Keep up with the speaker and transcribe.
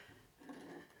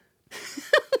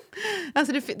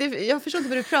Alltså jag förstår inte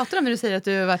vad du pratar om när du säger att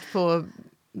du har varit på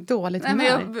dåligt humör.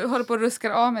 Nej, men jag håller på att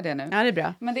ruska av med det nu. Ja, det är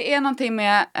bra. Men det är någonting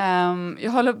med...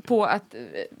 jag håller på att...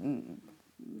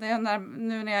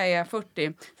 nu när jag är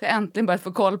 40 så har jag äntligen börjat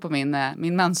få koll på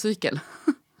min menscykel.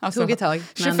 Alltså, tog ett tag.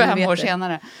 25 år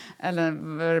senare. Eller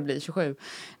vad det blir, 27.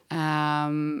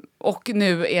 Och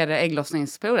nu är det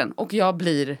ägglossningsperioden. Och jag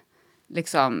blir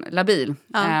liksom labil.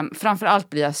 Ja. Framförallt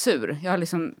blir jag sur. Jag har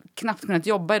liksom knappt kunnat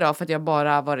jobba idag för att jag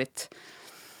bara varit...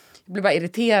 Jag blir bara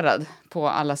irriterad på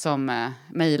alla som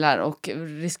mejlar och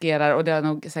riskerar, och det har jag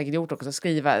nog säkert gjort också,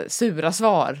 skriva sura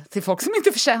svar till folk som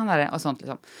inte förtjänar det och sånt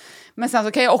liksom. Men sen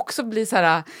så kan jag också bli så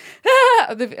här,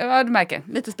 du märker,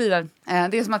 lite spirad.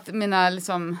 Det är som att mina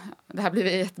liksom, det här blir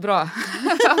jättebra.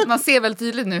 Man ser väl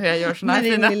tydligt nu hur jag gör såna här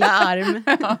fina. Med din lilla arm.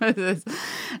 Ja, precis.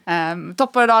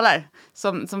 Toppar och dalar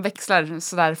som växlar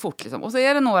så där fort liksom. Och så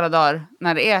är det några dagar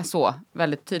när det är så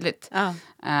väldigt tydligt. Ja.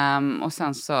 Och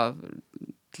sen så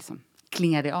liksom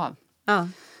klingar det av. Ja.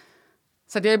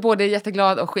 Så att jag är både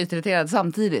jätteglad och skitirriterad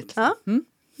samtidigt. Ja.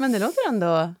 Men det låter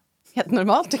ändå helt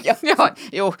normalt tycker jag. Ja,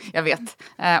 jo, jag vet.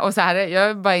 Och så här, jag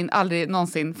har bara aldrig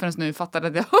någonsin förrän nu fattat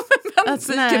att jag har med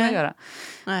menscykeln att göra.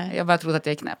 Nej. Jag bara trodde att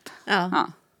jag är knäpp. Ja.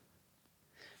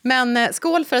 Men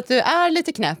skål för att du är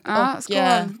lite knäpp. Ja, och, skål.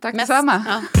 Tack detsamma.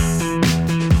 Ja.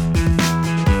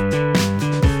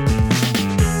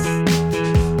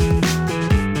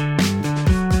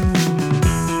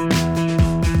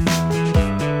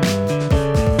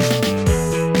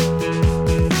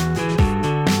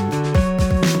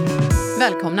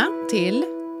 Välkomna till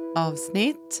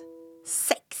avsnitt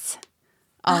 6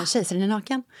 av Kejsaren är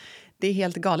naken. Det är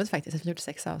helt galet faktiskt att vi gjort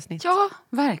 6 avsnitt. Ja,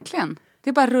 verkligen. Det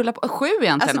är bara att rulla på 7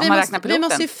 egentligen Alltså, om man räknar piloten. vi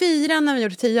måste ju fira när vi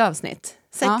gjort 10 avsnitt.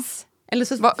 6. Ja. Eller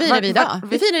så firar vi idag.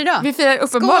 Vi firar idag. Vi firar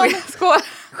uppenbarligen. Skål.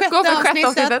 Sjätte Skål för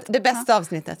avsnittet, det bästa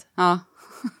avsnittet. Ja,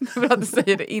 det är bra att du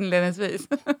säger det inledningsvis.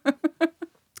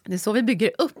 Det är så vi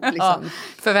bygger upp liksom. Ja,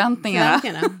 förväntningarna.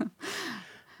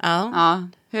 Ja. Ja,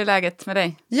 hur är läget med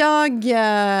dig? Jag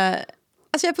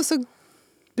är på så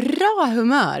bra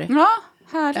humör. Ja,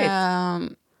 härligt.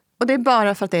 Och det är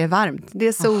bara för att det är varmt. Det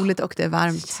är soligt och det är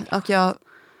varmt. Och jag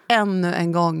ännu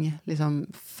en gång liksom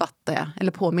fattar jag,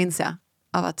 eller påminns jag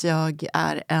av att jag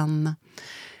är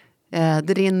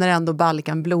det rinner ändå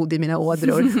Balkanblod i mina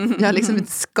ådror. Jag har liksom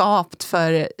inte skapt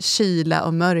för kyla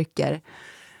och mörker.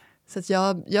 Så att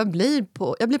jag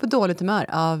blir på dåligt humör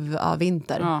av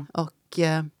vinter och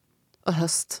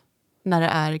höst. När det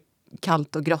är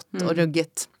kallt och grått och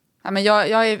ruggigt. Ja, men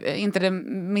jag är inte det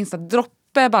minsta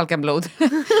droppe Balkanblod.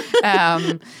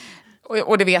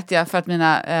 Och det vet jag för att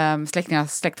mina släktingar har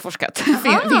släktforskat.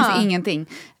 Finns ingenting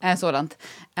sådant.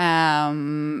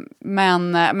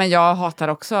 Men jag hatar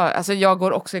också, alltså jag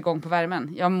går också igång på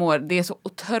värmen. Det är så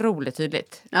otroligt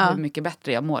tydligt hur mycket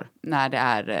bättre jag mår när det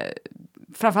är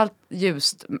framförallt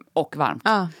ljust och varmt.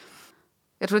 Ja.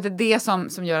 Jag tror att det är det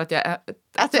som gör att jag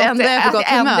att du ändå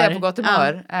är på gott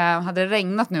humör. Hade det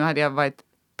regnat nu hade jag varit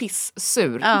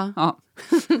pissur. Ja.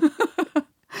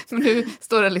 Men nu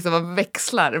står det liksom och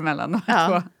växlar mellan de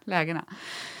två lägena.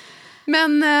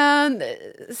 Men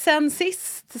sen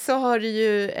sist så har du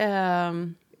ju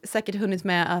säkert hunnit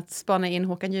med att spana in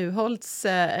Håkan Juholts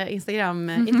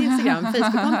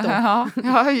Facebook-konto. Ja,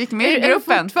 jag gick med i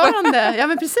gruppen. Fortfarande? Ja,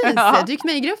 men precis. Ja. Du gick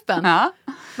med i gruppen. Ja.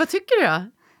 Vad tycker du då?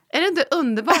 Är det inte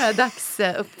underbara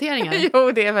dagsuppdateringar?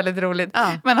 Jo, det är väldigt roligt.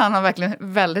 Ja. Men han har verkligen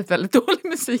väldigt, väldigt dålig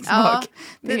musiksmak. Ja,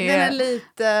 den är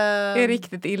lite... Det är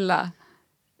riktigt illa.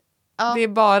 Ja. Det är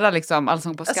bara liksom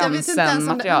Allsång på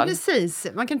Skansen-material. Precis.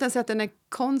 Man kan inte ens säga att den är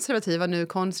konservativ, vad nu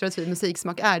konservativ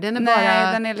musiksmak är. Den är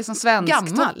bara den är liksom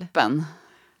Svensktoppen.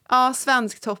 Ja,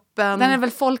 Svensktoppen. Den är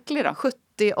väl folklig då?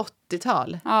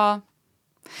 70-80-tal. Ja.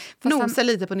 Nosa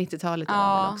lite på 90-talet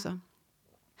också.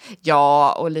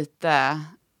 Ja, och lite...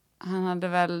 Han hade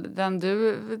väl... Den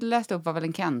du läste upp var väl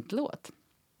en Kent-låt?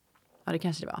 Ja, det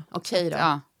kanske det var. Okej då.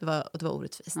 Ja. Det var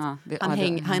orättvist. Ja, han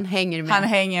hänger med. Han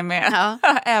hänger med. Ja.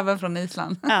 Även från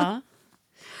Island. Ja.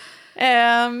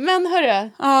 Men hörru.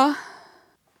 Ja.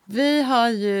 Vi har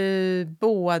ju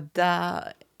båda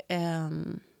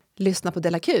lyssnat på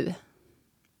Della Q.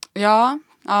 Ja.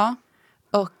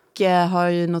 Och har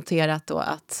ju noterat då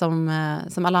att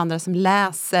som alla andra som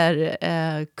läser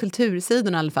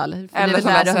kultursidorna i alla fall. Eller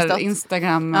som läser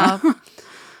Instagram. Ja,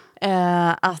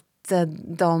 att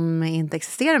de inte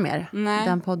existerar mer. Nej.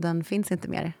 Den podden finns inte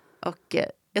mer. Och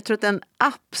jag tror att den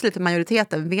absoluta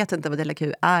majoriteten vet inte vad Della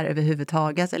Q är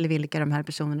överhuvudtaget. Eller vilka de här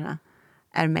personerna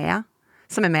är med.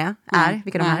 Som är med,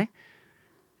 vilka de är.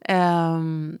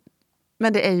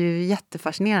 Men det är ju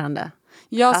jättefascinerande.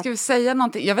 Jag ska säga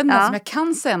någonting. Jag vet inte om jag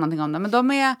kan säga någonting om det. Men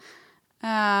de är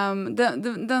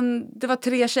Det var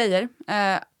 3 tjejer.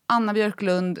 Anna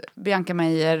Björklund, Bianca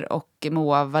Meijer och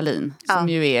Moa Wallin. Som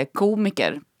ju är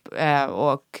komiker.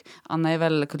 Och Anna är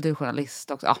väl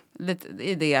kulturjournalist också. Ja, lite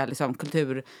i det liksom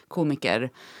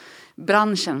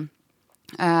kulturkomikerbranschen.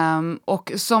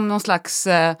 Och som någon slags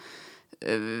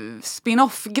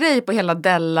spin-off-grej på hela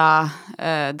Della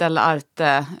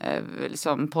Arte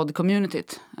liksom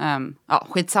podd-communityt.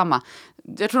 Skitsamma.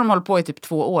 Jag tror de håller på i typ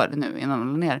 2 år nu innan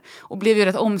de la ner. Och blev ju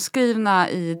rätt omskrivna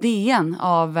i DN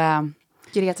av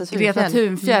Greta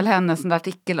Thunfjell. Hennes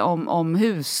artikel om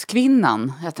huskvinnan,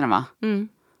 heter den va? Mm.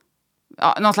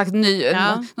 Ja, någon slags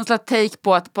någon slags take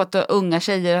på att unga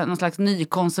tjejer, någon slags ny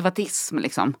konservatism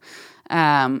liksom.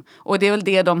 Och det är väl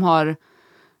det de har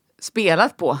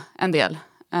spelat på en del.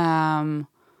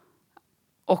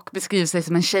 Och beskriver sig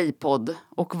som en tjejpodd.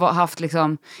 Och haft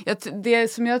liksom...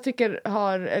 Det som jag tycker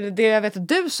eller det jag vet att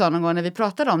du sa någon gång när vi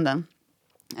pratade om den.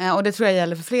 Och det tror jag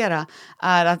gäller för flera.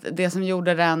 Är att det som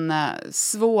gjorde den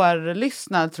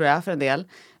svårlyssnad, tror jag, för en del.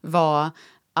 Var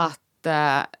att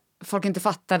folk inte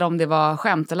fattade om det var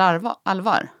skämt eller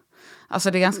allvar.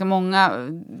 Alltså det är ganska många...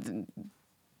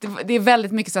 Det är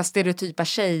väldigt mycket så här stereotypa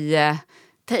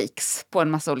tjej-takes på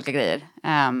en massa olika grejer.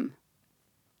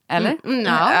 Eller?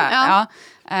 Ja.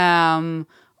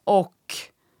 Och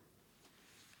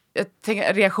jag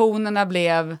tänker, reaktionerna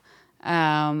blev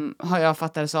har jag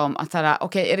fattat det som att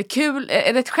okej, är det kul,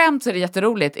 är det ett skämt så är det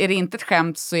jätteroligt, är det inte ett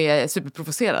skämt så är jag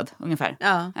superprovocerad ungefär.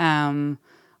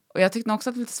 Och jag tyckte också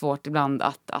att det är lite svårt ibland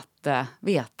att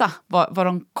veta var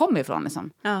de kommer ifrån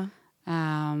liksom.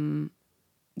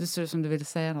 Du ser ut som du ville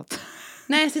säga något.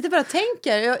 Nej, jag sitter bara och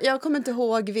tänker. Jag kommer inte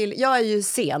ihåg. Jag är ju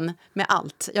sen med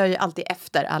allt. Jag är ju alltid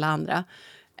efter alla andra.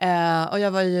 Och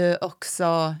jag var ju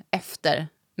också efter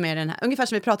med den här. Ungefär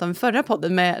som vi pratade om i förra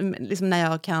podden. Med, liksom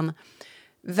när jag kan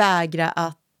vägra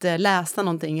att läsa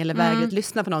någonting. Eller vägra att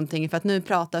lyssna på någonting. För att nu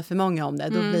pratar för många om det.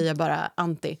 Då blir jag bara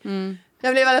anti.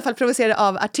 Jag blev i alla fall provocerad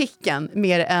av artikeln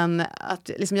mer än att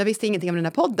liksom, jag visste ingenting om den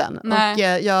här podden.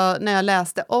 Nej. Och när jag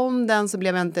läste om den så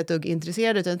blev jag inte ett dugg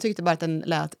intresserad, utan jag tyckte bara att den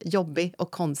lät jobbig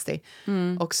och konstig.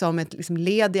 Och som ett liksom,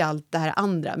 led i allt det här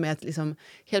andra med att liksom,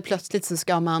 helt plötsligt så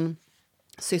ska man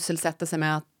sysselsätta sig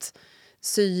med att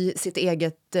sy sitt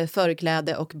eget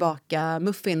förkläde och baka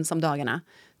muffins om dagarna.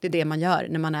 Det är det man gör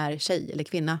när man är tjej eller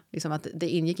kvinna. Liksom att det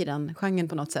ingick i den genren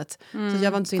på något sätt. Så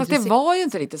jag var inte så Fast det var ju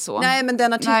inte riktigt så. Nej, men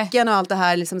den artikeln och allt det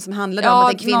här liksom, som handlade om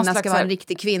att en kvinna ska vara en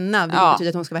riktig kvinna. Vilket betyder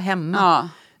att hon ska vara hemma.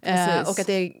 Och att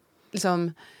det är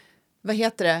liksom... Vad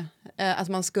heter det? Att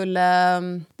man skulle...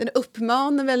 Den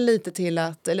uppmanar väl lite till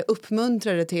att... Eller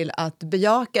uppmuntrar det till att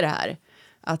bejaka det här.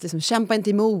 Att liksom kämpa inte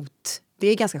emot. Det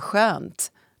är ganska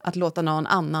skönt. Att låta någon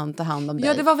annan ta hand om dig.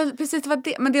 Ja, det var väl precis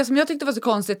det. Men det som jag tyckte var så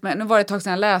konstigt med... Nu var det ett tag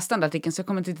sedan jag läste den där artikeln så jag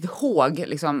kommer inte riktigt ihåg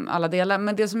liksom, alla delar.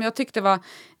 Men det som jag tyckte var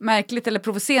märkligt eller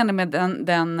provocerande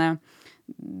med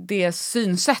det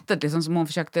synsättet liksom, som hon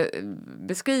försökte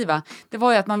beskriva. Det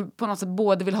var ju att man på något sätt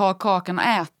både vill ha kakan och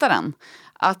äta den.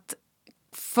 Att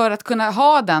för att kunna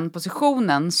ha den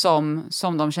positionen som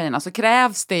de tjejerna så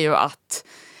krävs det ju att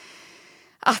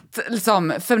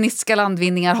liksom, feministiska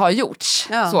landvinningar har gjorts.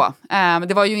 Ja. Så.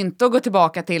 Det var ju inte att gå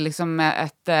tillbaka till liksom,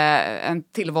 en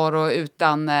tillvaro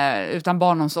utan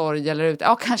barnomsorg.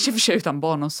 Eller kanske för sig utan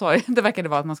barnomsorg. Det verkade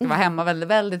vara att man ska vara hemma väldigt,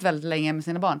 väldigt, väldigt länge med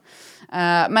sina barn.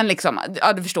 Men liksom,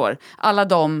 ja, du förstår. Alla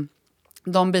de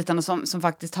bitarna som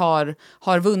faktiskt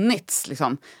har vunnits.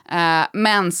 Liksom.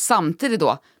 Men samtidigt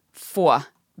då få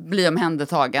bli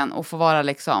omhändertagen och få vara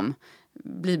liksom,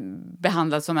 bli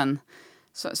behandlad som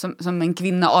en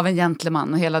kvinna av en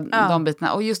gentleman och hela de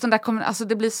bitarna. Och just den där alltså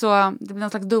det blir någon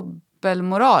slags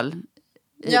dubbelmoral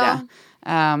i det.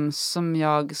 Som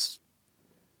jag...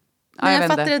 Nej, jag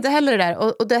fattar inte heller det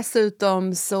där. Och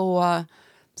dessutom så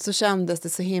kändes det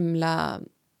så himla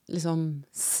liksom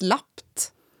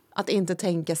slappt att inte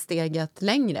tänka steget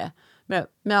längre.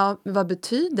 Men vad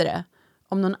betyder det?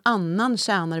 Om någon annan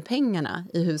tjänar pengarna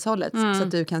i hushållet så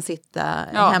att du kan sitta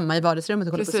hemma i vardagsrummet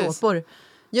och kolla på såpor.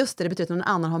 Just det betyder att någon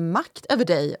annan har makt över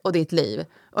dig och ditt liv.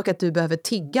 Och att du behöver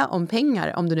tigga om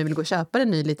pengar om du nu vill gå och köpa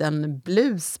en ny liten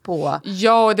blus på...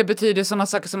 Ja, och det betyder sådana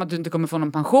saker som att du inte kommer få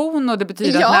någon pension. Och det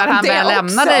betyder att när han väl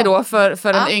lämnar dig då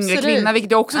för en yngre kvinna,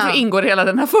 vilket jag också tror ingår i hela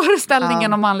den här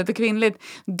föreställningen om manligt och kvinnligt,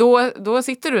 då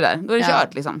sitter du där. Då är det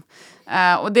kört liksom.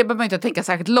 Och det behöver man inte tänka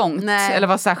särskilt långt eller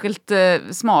vara särskilt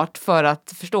smart för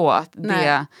att förstå att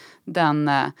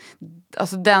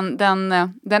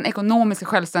den ekonomiska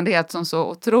självständighet som så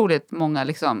otroligt många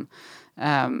liksom,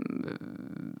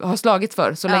 har slagit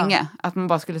för så länge att man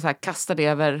bara skulle så här, kasta det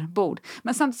över bord.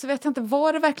 Men samtidigt så vet jag inte,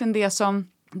 var det verkligen det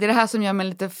är det här som gör mig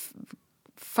lite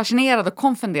fascinerad och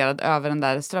konfunderad över den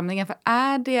där strömningen, för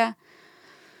är det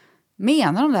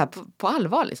menar de det här på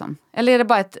allvar liksom? Eller är det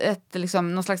bara ett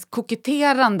liksom, någon slags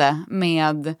koketterande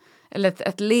med, eller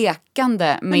ett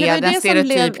lekande med en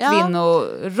stereotyp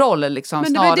kvinnoroll liksom?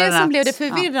 Men det var det som blev det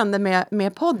förvirrande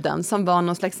med podden, som var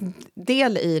någon slags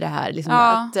del i det här. Liksom,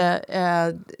 att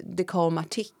det kom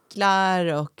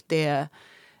artiklar och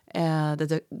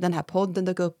den här podden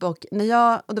dök upp. Och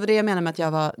det var det jag menade med att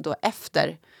jag var då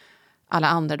efter alla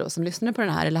andra då som lyssnade på den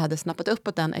här eller hade snappat upp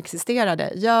att den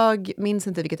existerade. Jag minns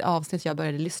inte vilket avsnitt jag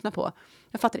började lyssna på.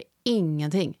 Jag fattade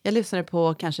ingenting. Jag lyssnade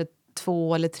på kanske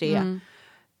 2 eller 3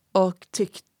 och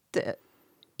tyckte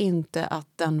inte att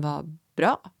den var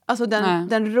bra. Alltså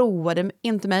den roade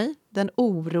inte mig. Den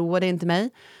oroade inte mig.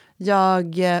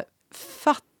 Jag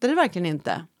fattade verkligen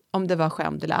inte om det var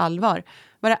skämt eller allvar.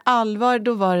 Var det allvar,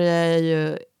 då var det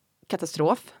ju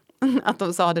katastrof att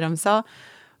de sa det de sa.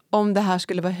 Om det här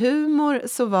skulle vara humor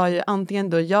så var ju antingen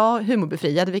då jag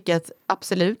humorbefriad, vilket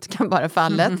absolut kan vara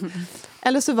fallet.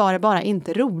 Eller så var det bara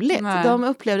inte roligt. Nej. De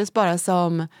upplevdes bara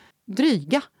som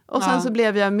dryga. Och sen så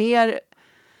blev jag mer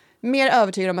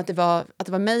övertygad om att det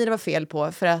var mig det var fel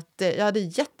på. För att jag hade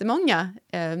jättemånga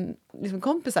liksom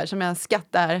kompisar som jag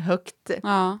skattar högt.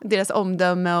 Deras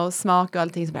omdöme och smak och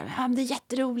allting. Så bara, det är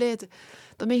jätteroligt.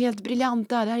 De är helt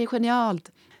briljanta. Det här är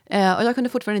genialt. Och jag kunde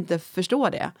fortfarande inte förstå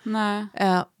det. Nej.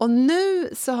 Och nu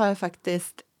så har jag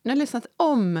faktiskt lyssnat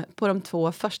om på de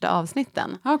 2 första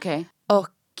avsnitten. Okay.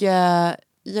 Och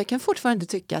jag kan fortfarande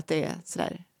inte tycka att det är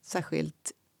sådär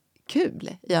särskilt kul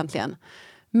egentligen.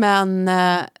 Men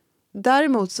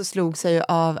däremot så slog sig ju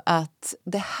av att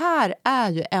det här är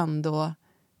ju ändå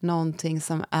någonting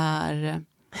som är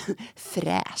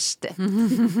fräscht.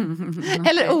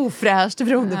 Eller ofräscht,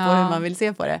 beroende på hur man vill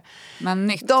se på det. Men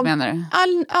nytt menar du?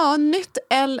 Nytt.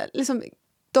 Eller liksom,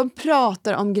 de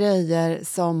pratar om grejer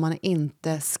som man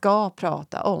inte ska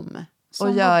prata om.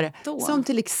 Som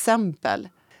till exempel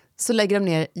så lägger de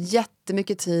ner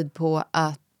jättemycket tid på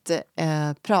att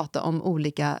prata om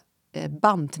olika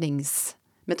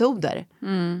bantningsmetoder.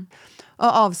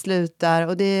 Och avslutar,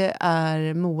 och det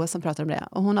är Moa som pratar om det.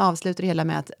 Och hon avslutar det hela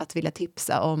med att vilja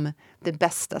tipsa om det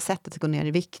bästa sättet att gå ner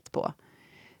i vikt på.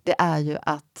 Det är ju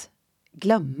att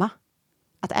glömma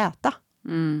att äta.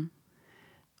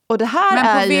 Och det här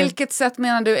men på vilket sätt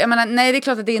menar du? Jag menar, nej, det är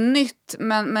klart att det är nytt,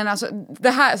 men alltså,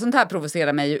 sånt här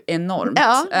provocerar mig ju enormt.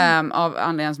 Av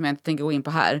anledningen som jag inte tänker gå in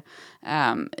på här.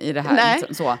 I det här. Nej.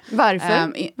 Så.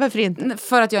 Varför? Varför inte?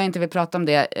 För att jag inte vill prata om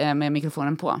det med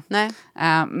mikrofonen på. Nej.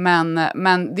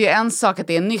 Men det är en sak att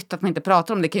det är nytt att man inte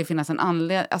pratar om det. Det kan ju finnas en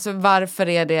anledning. Alltså varför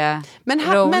är det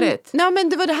roligt? Men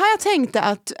det var det här jag tänkte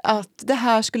att det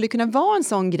här skulle kunna vara en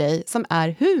sån grej som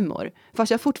är humor.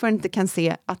 Fast jag fortfarande inte kan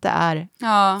se att det är.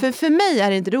 Ja. För mig är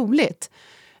det inte roligt.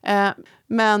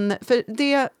 Men för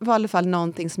det var i alla fall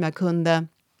någonting som jag kunde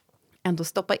ändå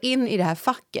stoppa in i det här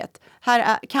facket.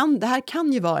 Det här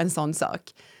kan ju vara en sån sak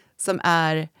som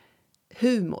är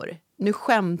humor. Nu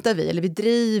skämtar vi, eller vi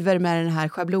driver med den här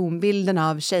schablonbilden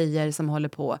av tjejer som håller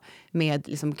på med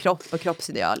liksom kropp och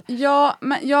kroppsideal.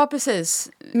 Ja, precis.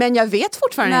 Men jag vet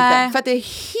fortfarande inte, för att det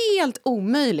är helt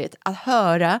omöjligt att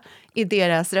höra i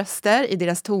deras röster, i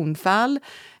deras tonfall.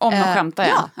 Om de skämtar,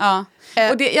 ja.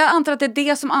 Och jag antar att det är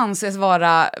det som anses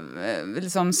vara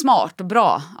liksom smart och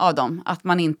bra av dem. Att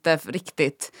man inte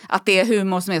riktigt, att det är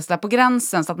humor som är så där på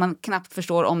gränsen så att man knappt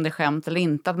förstår om det är skämt eller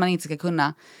inte. Att man inte ska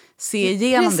kunna se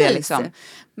igenom det liksom.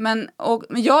 Men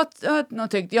jag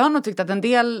har nog tyckt att en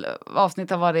del avsnitt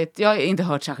har varit, jag har inte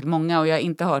hört särskilt många och jag har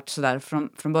inte hört sådär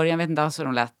från början, jag vet inte alls hur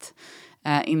de lät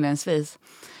inledningsvis.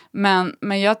 Men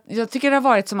jag tycker det har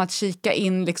varit som att kika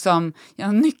in liksom,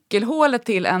 nyckelhålet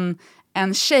till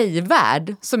en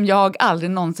tjejvärld som jag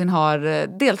aldrig någonsin har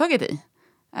deltagit i.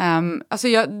 Alltså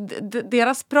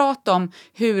deras prat om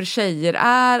hur tjejer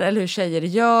är eller hur tjejer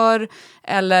gör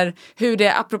eller hur det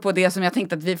är, apropå det som jag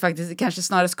tänkte att vi faktiskt kanske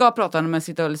snarare ska prata om när man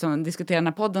sitter och liksom diskuterar den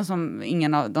här podden som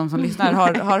ingen av de som lyssnar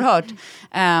har hört.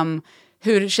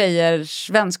 Hur tjejers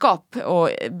vänskap och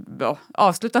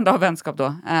avslutande av vänskap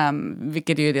då,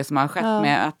 vilket är ju det som har skett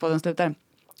med att podden slutar,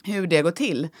 hur det går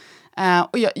till.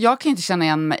 Och jag kan inte känna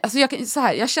igen mig, alltså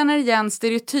jag känner igen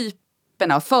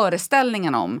stereotyperna och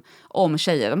föreställningarna om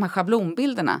tjejer, de här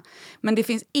schablonbilderna. Men det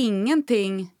finns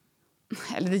ingenting,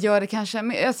 eller det gör det kanske,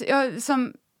 men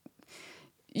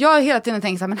jag har hela tiden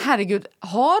tänkt så här, men herregud,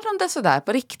 har de det så där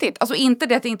på riktigt? Alltså inte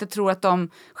det att jag inte tror att de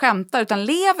skämtar, utan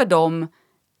lever de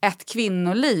ett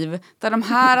kvinnoliv där de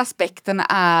här aspekterna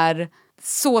är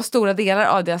så stora delar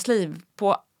av deras liv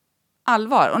på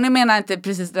allvar. Och nu menar jag inte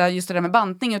precis just det där med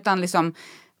bantning, utan liksom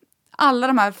alla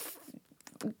de här,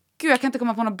 gud, jag kan inte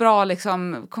komma på några bra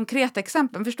liksom konkreta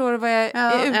exempel. Förstår du vad jag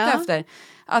är ute efter?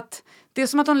 Att det är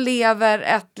som att de lever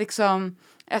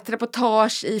ett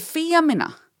reportage i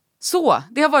Femina. Så,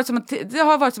 det har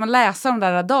varit som att läsa de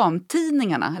där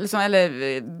damtidningarna.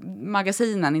 Eller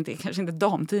magasinen, kanske inte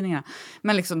damtidningarna.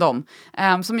 Men liksom de.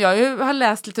 Som jag ju har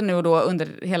läst lite nu och då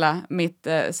under hela mitt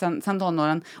sen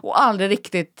tonåren. Och aldrig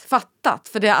riktigt fattat.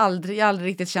 För jag har aldrig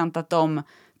riktigt känt att de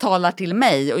talar till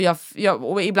mig.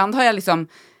 Och ibland har jag liksom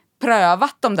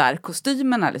prövat de där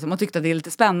kostymerna liksom, och tyckte att det är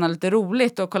lite spännande, lite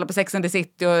roligt och kolla på Sex and the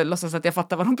City och låtsas att jag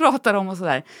fattar vad de pratar om och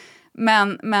sådär.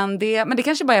 Men det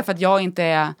kanske bara är för att jag inte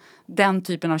är den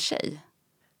typen av tjej.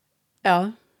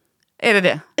 Ja. Är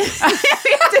det?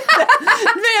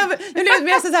 Men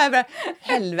jag så här bara,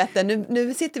 helvete,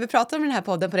 nu sitter vi och pratar om den här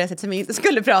podden på det sätt som vi inte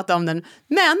skulle prata om den.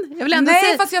 Men jag vill ändå säga...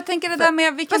 Nej, fast jag tänker det där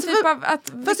med vilken typ av...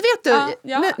 Fast vet du,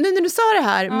 nu när du sa det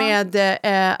här med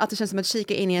att det känns som att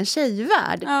kika in i en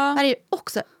tjejvärld. Det här är ju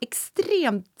också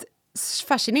extremt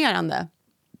fascinerande.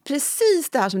 Precis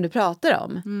det här som du pratar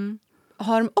om.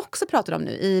 Har de också pratat om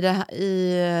nu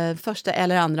i första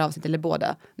eller andra avsnitt, eller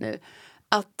båda nu.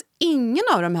 Att ingen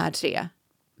av de här tre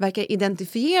verkar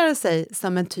identifiera sig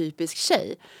som en typisk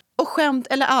tjej. Och skämt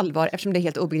eller allvar, eftersom det är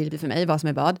helt obegripligt för mig vad som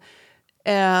är vad.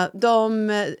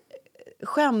 De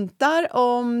skämtar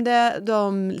om det,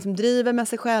 de liksom driver med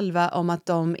sig själva om att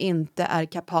de inte är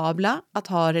kapabla att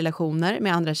ha relationer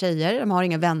med andra tjejer. De har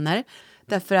inga vänner.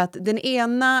 Därför att den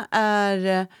ena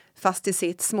är fast i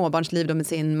sitt småbarnsliv då med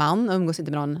sin man och umgås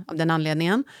inte med någon av den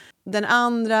anledningen. Den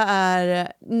andra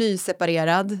är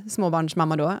nyseparerad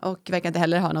småbarnsmamma då och verkar inte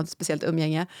heller ha något speciellt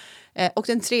umgänge. Och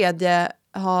den tredje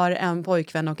har en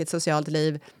pojkvän och ett socialt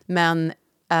liv men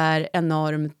är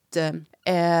enormt,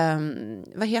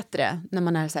 vad heter det när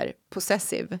man är så här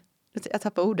possessive? Jag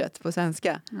tappar ordet på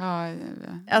svenska.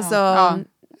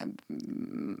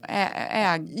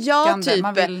 Ägande. Typ.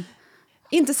 Man vill...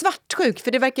 Inte svartsjuk,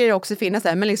 för det verkar ju också finnas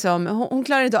där, men liksom, hon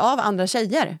klarar inte av andra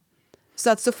tjejer. Så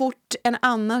att så fort en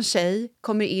annan tjej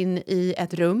kommer in i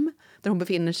ett rum där hon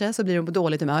befinner sig så blir hon på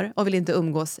dåligt humör och vill inte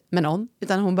umgås med någon.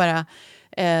 Utan hon bara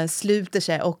sluter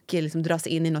sig och liksom dras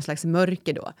in i någon slags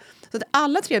mörker då. Så att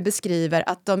alla tre beskriver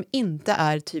att de inte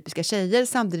är typiska tjejer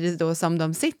samtidigt då som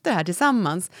de sitter här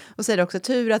tillsammans. Och säger också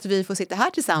tur att vi får sitta här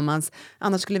tillsammans,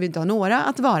 annars skulle vi inte ha några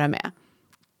att vara med.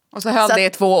 Och så höll det i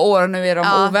 2 år och nu är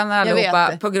de ovänner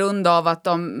allihopa på grund av att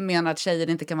de menar att tjejer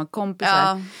inte kan vara kompisar.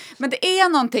 Ja. Men det är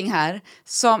någonting här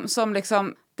som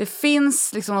liksom, det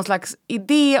finns liksom någon slags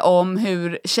idé om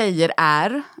hur tjejer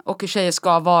är och hur tjejer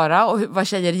ska vara och vad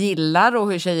tjejer gillar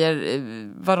och hur tjejer,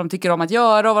 vad de tycker om att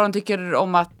göra och vad de tycker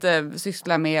om att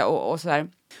syssla med och sådär.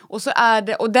 Och så är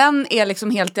det, och den är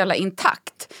liksom helt jävla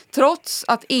intakt. Trots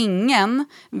att ingen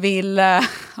vill...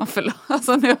 förlåt,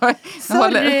 alltså nu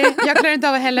Sorry, jag klarar inte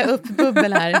av att hälla upp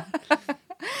bubbel här.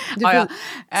 Du får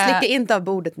slicka inte av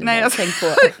bordet nu. Nej,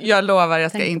 jag lovar,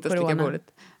 jag ska inte slicka bordet.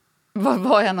 Var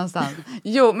var jag någonstans?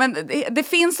 Jo, men det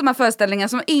finns de här föreställningarna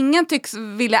som ingen tycks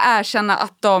vilja erkänna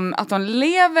att de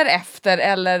lever efter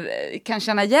eller kan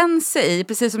känna igen sig i.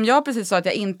 Precis som jag precis sa att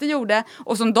jag inte gjorde.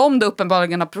 Och som de då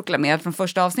uppenbarligen har proklamerat från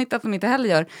första avsnittet att de inte heller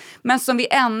gör. Men som vi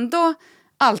ändå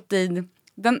alltid...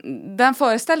 Den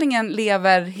föreställningen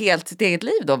lever helt sitt eget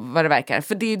liv då, vad det verkar.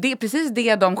 För det är ju precis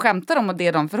det de skämtar om och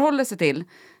det de förhåller sig till.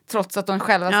 Trots att de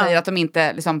själva säger att de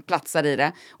inte liksom platsar i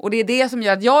det. Och det är det som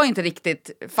gör att jag inte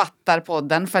riktigt fattar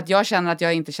podden. För att jag känner att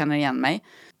jag inte känner igen mig.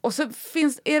 Och så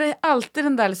är det alltid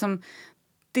den där liksom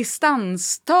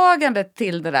distanstagandet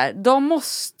till det där. De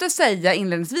måste säga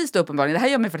inledningsvis då uppenbarligen. Det här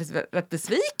gör mig faktiskt rätt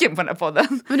besviken på den här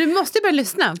podden. Men du måste börja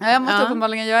lyssna. Ja, jag måste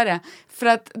uppenbarligen göra det. För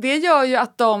att det gör ju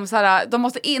att de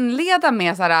måste inleda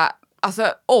med såhär,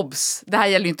 alltså obs, det här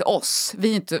gäller ju inte oss.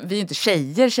 Vi är inte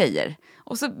tjejer.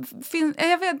 Och så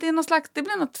jag vet, det är någon slags, det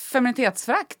blir något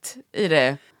feminitetsförakt i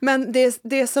det. Men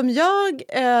det som jag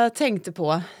tänkte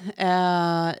på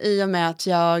i och med att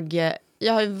jag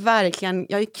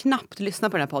har ju knappt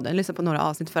lyssnat på den här podden. Jag har lyssnat på några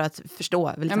avsnitt för att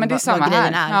förstå liksom, vad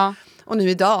grejen är. Ja. Och nu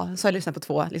idag så har jag lyssnat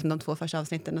på de 2 första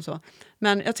avsnitten och så.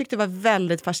 Men jag tyckte det var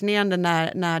väldigt fascinerande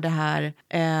när det här,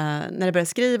 när det började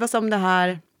skrivas om det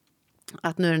här.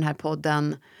 Att nu är den här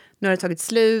podden, nu har det tagit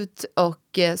slut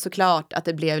och såklart att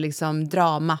det blev liksom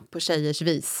drama på tjejers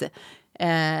vis.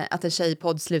 Att en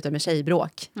tjejpodd slutar med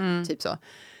tjejbråk, typ så.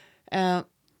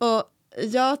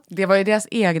 Det var ju deras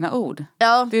egna ord.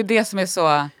 Ja. Det är det som är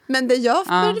så... Men det jag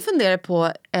började fundera på,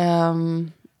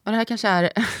 och det här kanske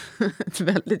är ett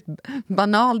väldigt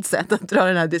banalt sätt att dra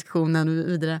den här diskussionen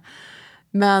vidare.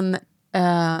 Men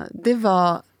det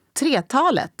var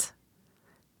 3-talet.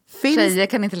 Tjejer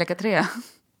kan inte leka 3.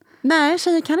 Nej,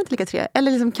 tjejer kan inte leka 3.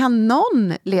 Eller liksom, kan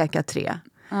någon leka 3?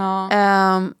 Ja.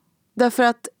 Därför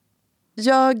att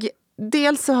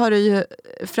dels så har det ju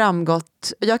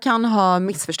framgått, jag kan ha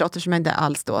missförstått eftersom jag inte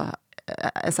alls då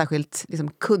är särskilt liksom,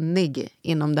 kunnig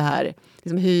inom det här.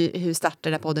 Liksom, hur startar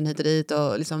den här podden hit och dit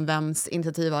och liksom, vems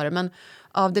initiativ var det. Men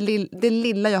av det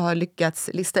lilla jag har lyckats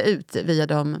lista ut via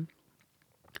de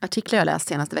artiklar jag läst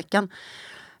senaste veckan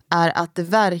är att det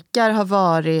verkar ha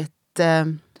varit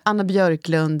Anna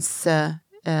Björklunds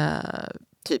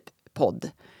typ podd.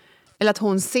 Eller att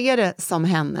hon ser det som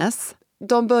hennes.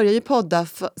 De börjar ju podda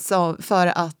för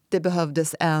att det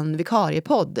behövdes en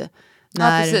vikariepodd.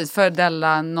 Ja, precis. För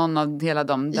Della, någon av hela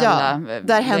de Della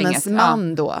där hennes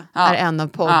man då är en av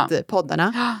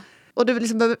poddarna. Ja. Och det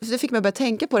fick mig att börja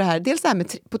tänka på det här. Dels det här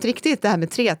med, på riktigt, det här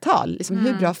med tretal. Liksom,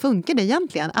 hur bra funkar det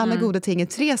egentligen? Alla goda ting är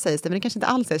 3 sägs det, men det kanske inte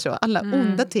alls är så. Alla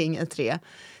onda ting är 3.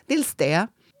 Dels det.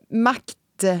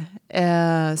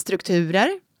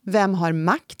 Maktstrukturer. Vem har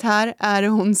makt här? Är det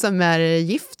hon som är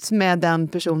gift med den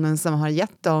personen som har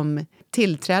gett dem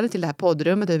tillträde till det här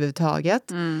poddrummet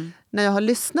överhuvudtaget? När jag har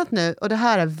lyssnat nu, och det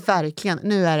här är verkligen,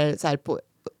 nu är det så här på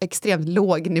extremt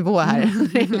låg nivå här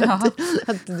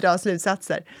att dra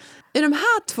slutsatser. I de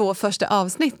här 2 första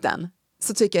avsnitten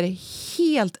så tycker jag det är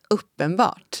helt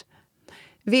uppenbart.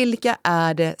 Vilka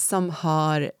är det som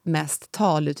har mest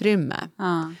talutrymme?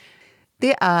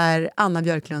 Det är Anna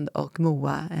Björklund och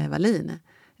Moa Wallin.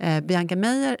 Bianca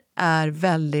Meijer är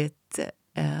väldigt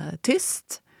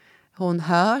tyst. Hon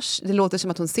hörs. Det låter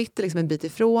som att hon sitter liksom en bit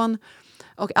ifrån.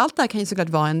 Och allt det här kan ju såklart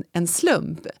vara en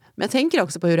slump. Men jag tänker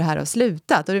också på hur det här har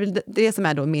slutat. Och det är väl det som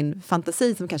är då min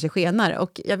fantasi som kanske skenar.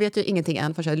 Och jag vet ju ingenting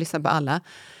än för jag lyssnar på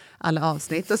alla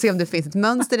avsnitt. Och se om det finns ett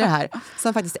mönster i det här.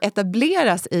 Som faktiskt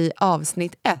etableras i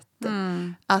avsnitt 1.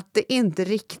 Att det inte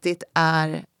riktigt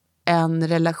är en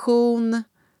relation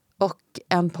och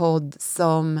en podd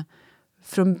som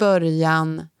från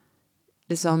början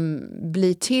liksom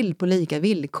blir till på lika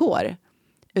villkor.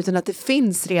 Utan att det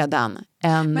finns redan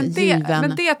en given...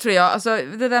 Men det tror jag, alltså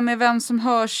det där med vem som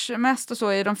hörs mest och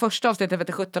så i de första avsnitten, jag vet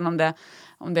inte 17 om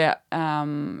det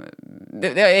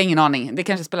jag har ingen aning, det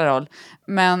kanske spelar roll.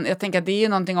 Men jag tänker att det är ju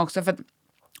någonting också, för att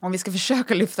om vi ska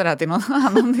försöka lyfta det här till någon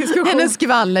annan diskussion. En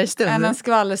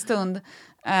skvallerstund.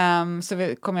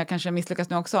 Så kommer jag kanske misslyckas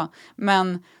nu också.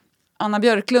 Men Anna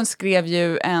Björklund skrev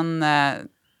ju en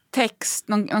text,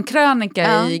 någon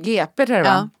krönika i GP tror jag,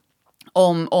 va?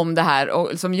 Om det här,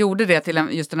 och som gjorde det till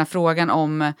just den här frågan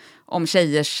om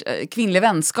tjejers kvinnlig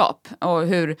vänskap och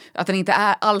hur att den inte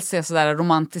alls är sådär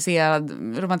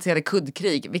romantiserade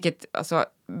kuddkrig, vilket alltså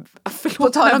på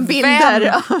tal om bilder.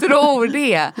 Vem tror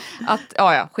det? Att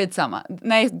skitsamma.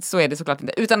 Nej, så är det såklart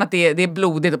inte. Utan att det är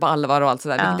blodigt och på allvar och allt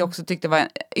sådär. Vilket jag också tyckte var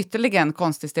ytterligare en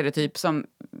konstig stereotyp som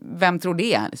vem tror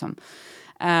det liksom.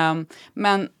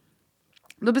 Men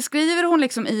då beskriver hon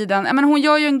liksom i den, men hon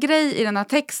gör ju en grej i den här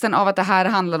texten av att det här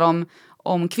handlar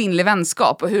om kvinnlig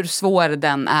vänskap och hur svår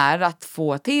den är att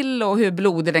få till och hur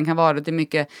blodig den kan vara. Det är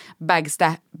mycket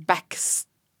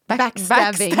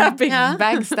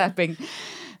backstabbing.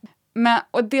 Men,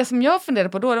 och det som jag funderade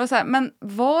på då, det var så här, men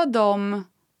var de...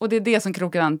 Och det är det som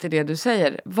krokar an till det du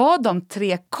säger. Var de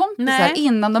 3 kompisar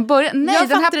innan de började? Nej,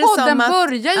 den här podden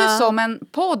börjar ju som en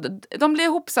podd. De blev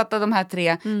ihopsatta de här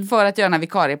 3 för att göra den här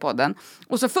vikariepodden.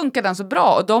 Och så funkar den så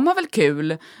bra. Och de har väl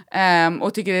kul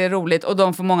och tycker det är roligt. Och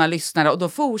de får många lyssnare och då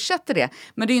fortsätter det.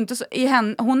 Men det är ju inte så...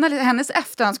 hennes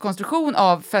efterhandskonstruktion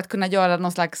för att kunna göra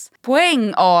någon slags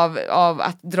poäng av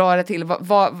att dra det till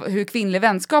hur kvinnlig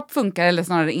vänskap funkar eller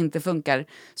snarare inte funkar.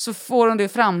 Så får hon det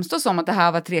framstå som att det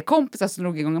här var 3 kompisar som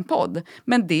drog igång en podd.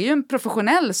 Men det är ju en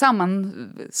professionell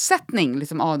sammansättning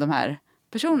liksom, av de här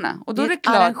personerna. Och då det är ett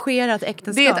arrangerat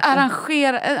äktenskap. Det är ett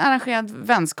arrangerat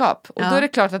vänskap. Och då är det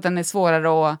klart att den är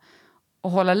svårare att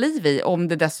hålla liv i om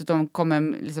det dessutom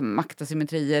kommer liksom,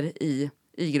 maktasymmetrier i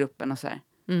gruppen och så här.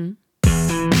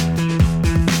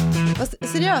 Fast,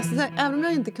 seriöst, även om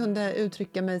jag inte kunde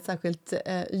uttrycka mig särskilt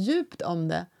djupt om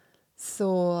det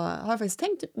så har jag faktiskt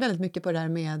tänkt väldigt mycket på det där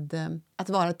med att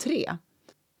vara 3.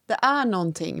 Det är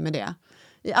någonting med det.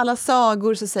 I alla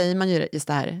sagor så säger man ju just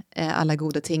det här, alla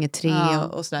goda ting är 3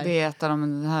 och sådär. Det är ett av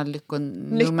de här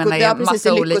lyckonummerna i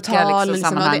massa lyckotal, olika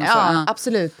sammanhang.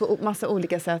 Absolut, på massa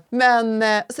olika sätt. Men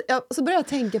så började jag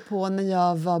tänka på när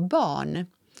jag var barn.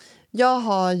 Jag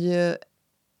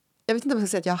vet inte om jag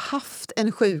ska säga att jag har haft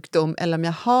en sjukdom eller om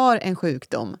jag har en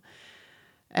sjukdom.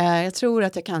 Jag tror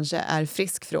att jag kanske är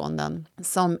frisk från den.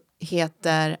 Som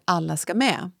heter Alla ska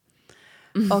med.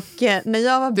 Och när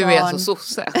jag var barn... Du är så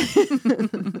sosse.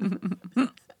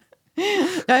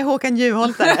 Jag är Håkan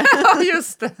Juholtare.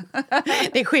 Just det.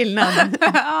 Det är skillnad.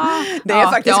 Det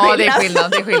är faktiskt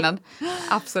skillnad. Det är skillnad.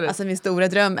 Absolut. Alltså min stora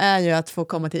dröm är ju att få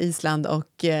komma till Island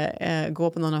och gå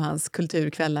på någon av hans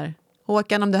kulturkvällar.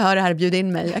 Håkan, om du hör det här, bjud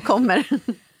in mig. Jag kommer.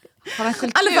 Har han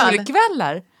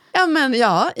kulturkvällar?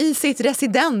 I sitt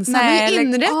residens. Han har ju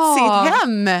inrett sitt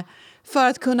hem för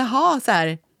att kunna ha så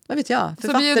här, vad vet jag,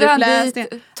 författaruppläsning.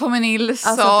 Tommy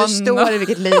Nilsson. Alltså förstår du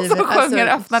vilket liv. Som sjunger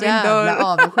Öppna din dörr. Jävla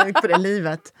avundsjuk på det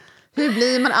livet. Hur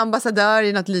blir man ambassadör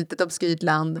i något litet obskyrt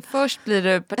land? Först blir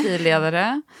du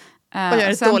partiledare. Och gör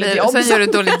ett dåligt jobb. Sen gör du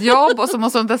ett dåligt jobb och så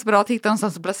måste de desperat hitta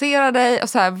någonstans att placera dig. Och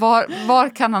så här,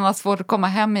 var kan han ha svårt att komma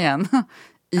hem igen?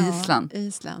 Island.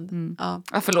 Island. Ja.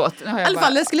 Förlåt. I alla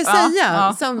fall, jag skulle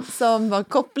säga, som var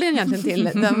kopplingen egentligen till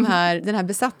den här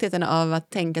besattheten av att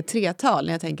tänka tretal,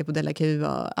 när jag tänker på Della Q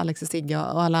och Alex och Sigge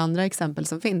och alla andra exempel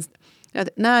som finns.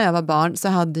 När jag var barn så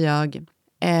hade jag,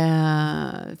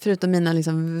 förutom mina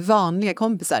liksom vanliga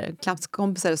kompisar,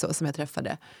 klasskompisar och så som jag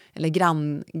träffade, eller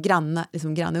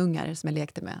grannungar som jag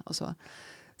lekte med och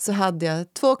så hade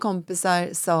jag 2 kompisar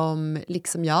som,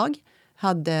 liksom jag,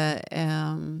 hade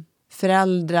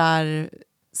föräldrar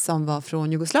som var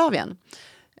från Jugoslavien.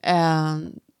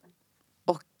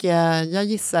 Jag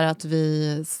gissar att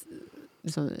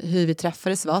hur vi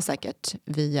träffades var säkert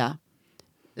via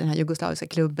den här jugoslaviska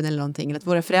klubben eller någonting. Att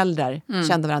våra föräldrar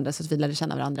kände varandra så att vi lärde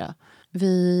känna varandra.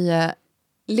 Vi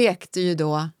lekte ju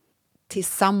då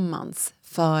tillsammans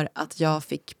för att jag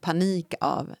fick panik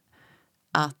av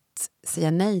att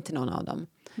säga nej till någon av dem.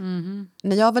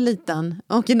 När jag var liten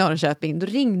och i Norrköping, då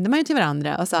ringde man ju till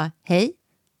varandra och sa, hej,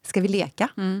 ska vi leka?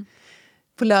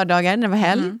 På lördagar när det var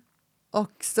helg.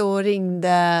 Och så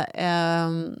ringde,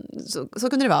 så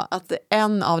kunde det vara att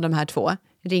en av de här 2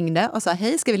 ringde och sa,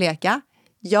 hej, ska vi leka?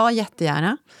 Ja,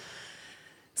 jättegärna.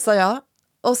 Sa jag.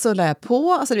 Och så la jag på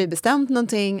och så hade vi bestämt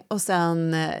någonting och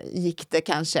sen gick det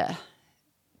kanske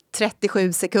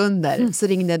 37 sekunder. Så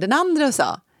ringde den andra och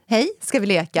sa, hej, ska vi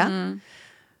leka?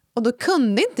 Och då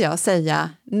kunde inte jag säga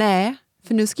nej,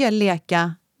 för nu ska jag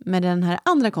leka med den här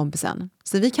andra kompisen.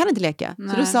 Så vi kan inte leka. Nej.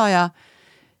 Så då sa jag,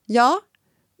 ja,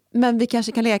 men vi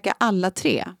kanske kan leka alla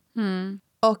 3. Men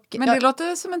det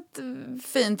låter som ett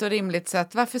fint och rimligt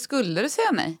sätt. Varför skulle du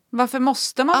säga nej? Varför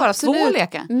måste man vara 2 och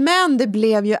leka? Men det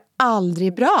blev ju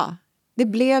aldrig bra. Det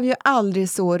blev ju aldrig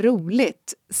så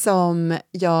roligt som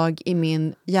jag i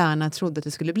min hjärna trodde att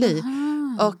det skulle bli.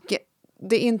 Och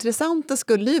det intressanta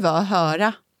skulle ju vara att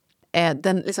höra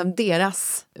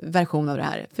deras version av det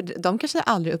här. För de kanske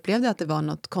aldrig upplevde att det var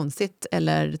något konstigt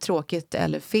eller tråkigt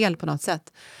eller fel på något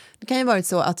sätt. Det kan ju varit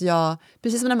så att jag,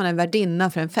 precis som när man är värdinna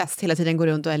för en fest, hela tiden går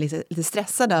runt och är lite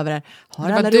stressad över det. Har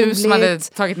det var du roligt? Som hade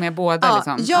tagit med båda? Ja,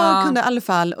 liksom. Jag kunde i alla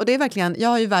fall, och det är verkligen, jag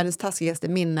har ju världens taskigaste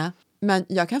minne, men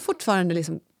jag kan fortfarande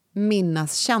liksom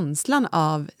minnas känslan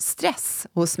av stress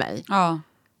hos mig.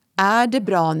 Är det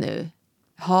bra nu?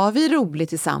 Har vi roligt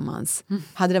tillsammans?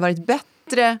 Hade det varit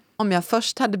bättre om jag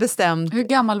först hade bestämt... Hur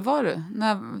gammal var du?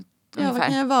 Vad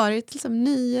kan jag ha varit? Liksom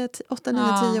 8,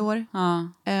 9, 10 år.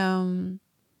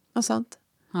 Och sånt.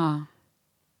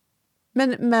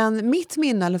 Men mitt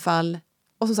minne i alla fall,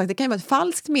 och som sagt det kan ju vara ett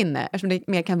falskt minne eftersom det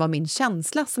mer kan vara min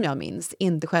känsla som jag minns,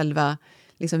 inte själva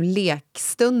liksom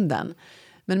lekstunden.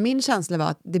 Men min känsla var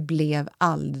att det blev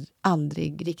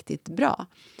aldrig riktigt bra.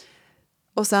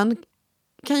 Och sen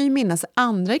kan jag ju minnas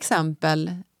andra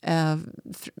exempel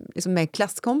liksom med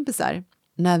klasskompisar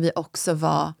när vi också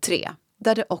var 3.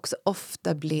 Där det också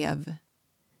ofta blev...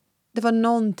 Det var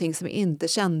någonting som inte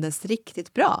kändes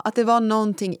riktigt bra. Att det var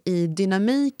någonting i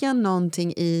dynamiken,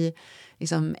 någonting i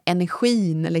liksom,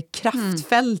 energin eller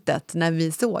kraftfältet när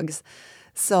vi sågs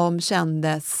som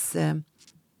kändes...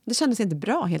 Det kändes inte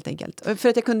bra helt enkelt. För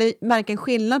att jag kunde märka en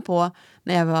skillnad på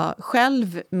när jag var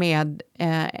själv med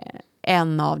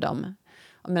en av dem,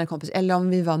 mina kompisar, eller om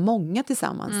vi var många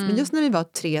tillsammans. Men just när vi var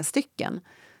 3 stycken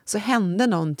så hände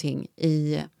någonting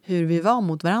i hur vi var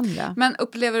mot varandra. Men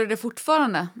upplever du det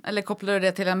fortfarande? Eller kopplar du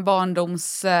det till en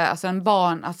barndoms... Alltså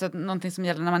någonting som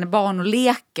gäller när man är barn och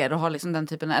leker och har liksom den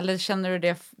typen... Eller känner du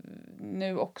det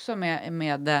nu också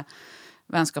med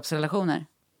vänskapsrelationer?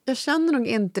 Jag känner nog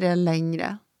inte det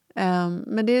längre.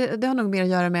 Men det har nog mer att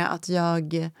göra med att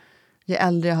jag ju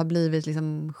äldre jag har blivit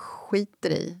liksom skiter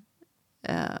i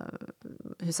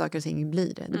hur saker och ting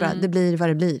blir. Det blir vad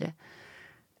det blir.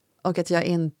 Och att jag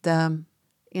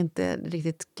inte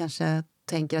riktigt kanske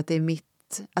tänker att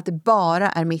att det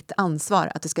bara är mitt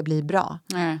ansvar att det ska bli bra.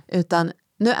 Utan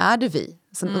nu är det vi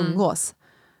som umgås.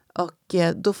 Och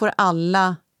då får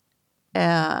alla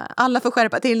får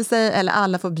skärpa till sig, eller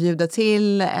alla får bjuda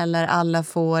till, eller alla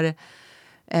får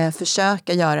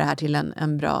försöka göra det här till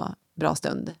en bra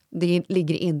stund. Det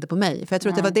ligger inte på mig. För jag tror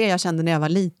att det var det jag kände när jag var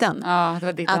liten. Ja, det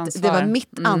var ditt ansvar. Det var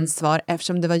mitt ansvar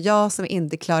eftersom det var jag som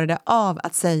inte klarade av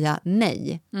att säga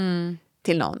nej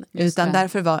till någon. Utan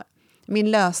därför var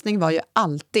min lösning var ju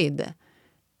alltid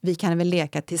vi kan väl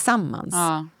leka tillsammans.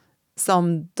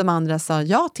 Som de andra sa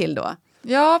ja till då.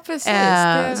 Ja, precis.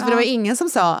 Så för det var ingen som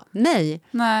sa nej.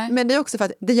 Men det är också för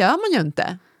att det gör man ju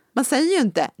inte. Man säger ju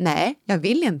inte nej, jag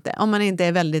vill inte. Om man inte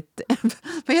är väldigt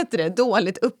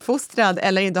dåligt uppfostrad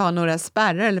eller inte har några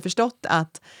spärrar eller förstått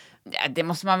att... Ja, det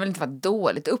måste man väl inte vara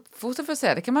dåligt uppfostrad för att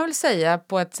säga. Det kan man väl säga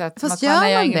på ett sätt fast som att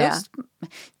man gör man det?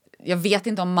 Jag vet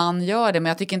inte om man gör det, men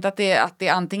jag tycker inte att det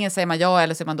antingen säger man ja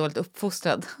eller så är man dåligt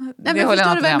uppfostrad. Nej, men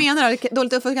förstår du vad jag menar?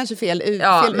 Dåligt uppfostrad kanske fel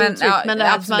uttryck, men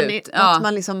att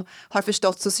man liksom har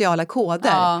förstått sociala koder.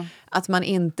 Ja. Att man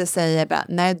inte säger bara,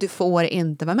 nej du får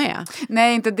inte vara med.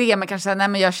 Nej, inte det, men kanske nej,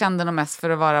 men jag kände nog mest för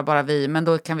att vara bara vi, men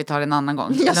då kan vi ta det en annan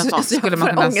gång. Jag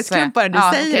får ångestkramp bara du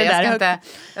säger det där.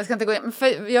 Jag ska inte gå in,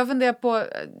 för jag funderar på,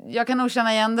 jag kan nog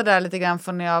känna igen det där lite grann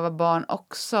från när jag var barn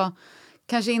också.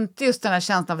 Kanske inte just den här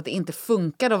känslan av att det inte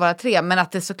funkar att vara tre, men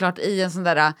att det såklart i en sån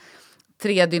där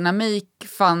tre-dynamik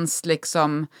fanns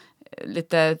liksom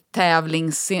lite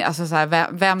tävlings... Alltså så här,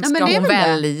 vem ska hon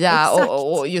välja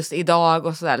och just idag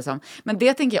och sådär liksom. Men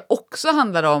det tänker jag också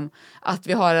handlar om att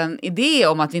vi har en idé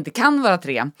om att vi inte kan vara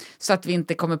tre. Så att vi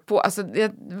inte kommer på... Alltså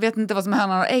jag vet inte vad som är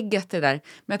hönan och ägget det där.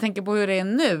 Men jag tänker på hur det är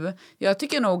nu. Jag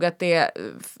tycker nog att det...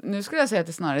 Nu skulle jag säga att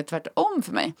det snarare är tvärtom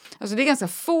för mig. Alltså det är ganska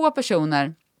få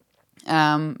personer.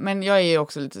 Men jag är ju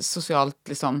också lite socialt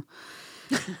liksom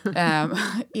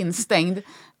instängd.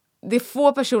 Det är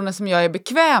få personer som jag är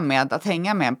bekväm med att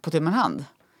hänga med på tum hand.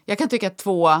 Jag kan tycka att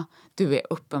du är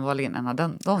uppenbarligen en av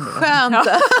dem. Skönt!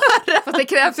 Ja. Fast det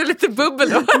krävs ju lite bubbel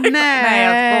då. Nej,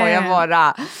 jag skojar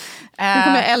bara. Nu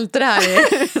kommer jag älta det här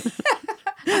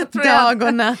i dag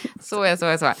och natt. Så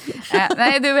är.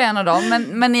 Nej, du är en av dem,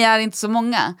 men ni är inte så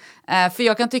många. För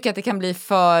jag kan tycka att det kan bli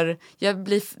för...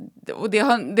 och det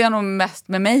har nog mest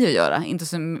med mig att göra. Inte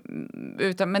så,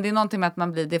 men det är någonting med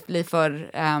att det blir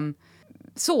för...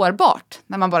 sårbart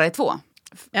när man bara är två.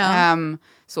 Ja.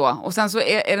 Så. Och sen så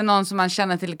är det någon som man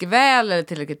känner tillräckligt väl eller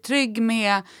tillräckligt trygg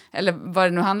med eller vad det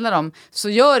nu handlar om, så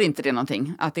gör inte det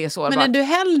någonting att det är sårbart. Men är du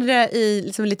hellre i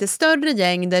liksom lite större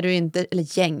gäng där du inte,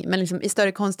 eller gäng, men liksom i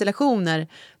större konstellationer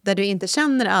där du inte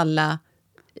känner alla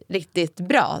riktigt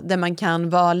bra, där man kan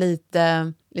vara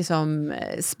lite liksom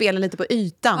spela lite på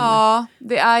ytan? Ja,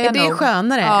 det är det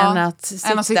skönare än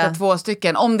att sitta två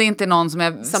stycken, om det inte är någon som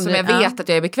jag vet att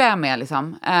jag är bekväm med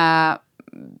liksom.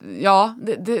 Ja,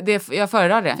 jag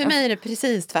föredrar det. För mig är det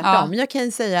precis tvärtom. Jag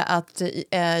kan säga att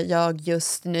jag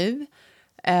just nu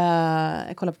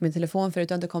jag kollar på min telefon förut,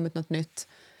 det har inte kommit något nytt.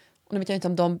 Och nu vet jag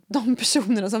inte om de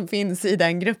personerna som finns i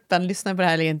den gruppen lyssnar på det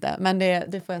här eller inte. Men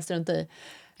det får jag strunta i.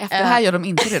 Efter det här gör de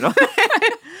inte det då?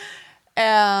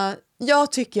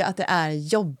 Jag tycker att det är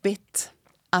jobbigt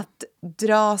att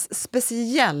dras,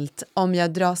 speciellt om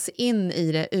jag dras in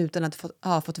i det utan att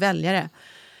ha fått välja det.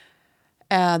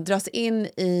 Dras in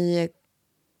i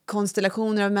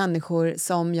konstellationer av människor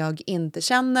som jag inte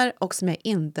känner och som jag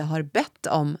inte har bett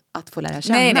om att få lära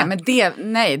känna.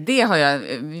 Det har jag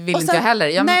vill inte jag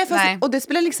heller. Och det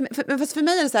spelar liksom, fast för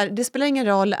mig är det så här, det spelar ingen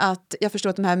roll att jag förstår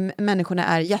att de här människorna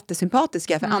är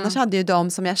jättesympatiska, för annars hade ju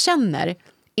de som jag känner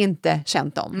inte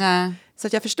känt dem. Nej. Så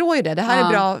att jag förstår ju det. Det här är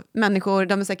bra människor,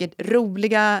 de är säkert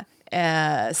roliga,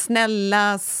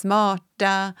 snälla,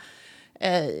 smarta,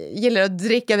 gillar att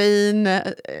dricka vin,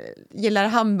 gillar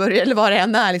hamburgare eller vad det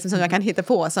än är liksom, som jag kan hitta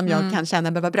på, som jag kan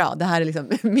känna behöver bra. Det här är liksom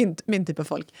min typ av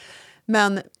folk.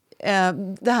 Men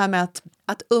det här med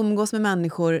att umgås med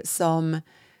människor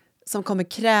som kommer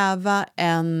kräva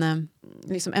en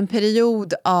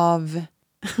period av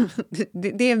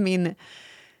det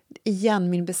är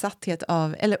min besatthet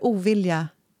av, eller ovilja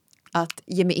att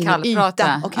ge mig in i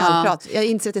yta och kallprat. Jag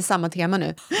inser att det är samma tema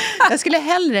nu. Jag skulle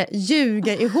hellre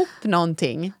ljuga ihop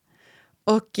någonting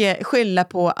och skylla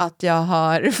på att jag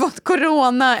har fått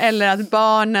corona eller att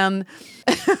barnen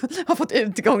har fått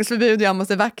utgångsförbud och jag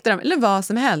måste vakta dem, eller vad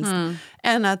som helst,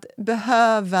 än att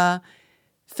behöva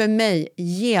för mig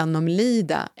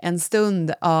genomlida en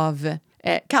stund av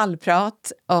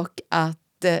kallprat och att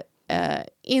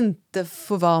inte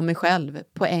få vara mig själv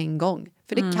på en gång.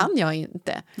 För det kan jag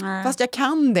inte. Nej. Fast jag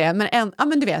kan det,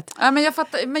 men du vet. Ja, men jag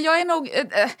fattar, men jag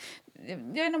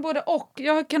är nog både och.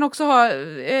 Jag kan också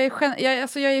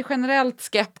jag är generellt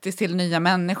skeptisk till nya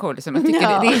människor. Liksom. Jag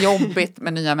tycker det är jobbigt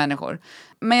med nya människor.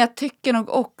 Men jag tycker nog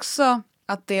också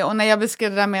att det, och när jag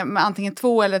beskriver det där med antingen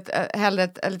två eller hellre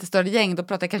ett lite större gäng, då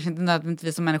pratar jag kanske inte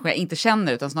nödvändigtvis om människor jag inte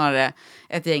känner, utan snarare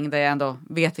ett gäng där jag ändå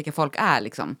vet vilka folk är.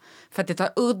 Liksom. För att det tar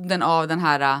udden av den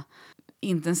här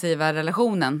intensiva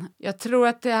relationen. Jag tror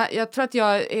att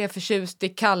jag är förtjust i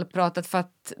kallpratet för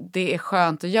att det är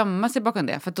skönt att gömma sig bakom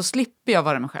det. För att då slipper jag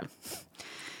vara mig själv.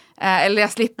 Eller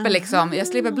jag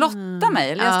slipper blotta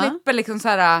mig. Eller jag slipper liksom så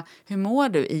här, hur mår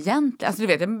du egentligen? Alltså du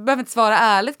vet, jag behöver inte svara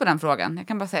ärligt på den frågan. Jag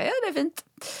kan bara säga, ja det är fint.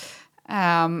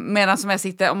 Medan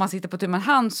om man sitter på tu man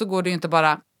hand så går det ju inte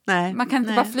bara... Nej. Man kan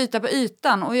inte bara flyta på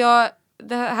ytan. Och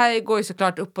det här går ju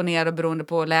såklart upp och ner och beroende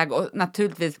på läge. Och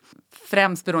naturligtvis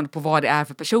främst beroende på vad det är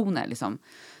för personer. Liksom.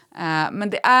 Men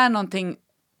det är någonting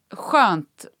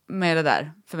skönt med det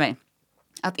där för mig.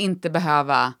 Att inte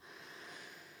behöva...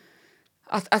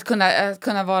 Att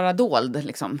kunna vara dold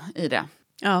liksom, i det.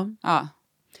 Ja.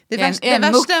 Det är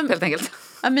en mupp helt enkelt.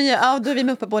 Ja, då är vi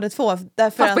muppa båda två.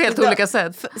 Därför på helt olika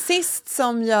sätt. Sist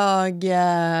som jag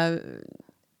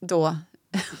då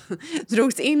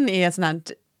drogs in i ett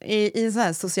sånt i en sån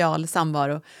här social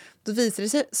samvaro, då visade det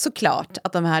sig såklart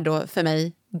att de här då för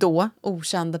mig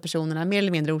okända personerna, mer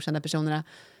eller mindre okända personerna,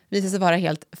 visade sig vara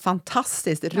helt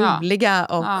fantastiskt roliga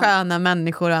och sköna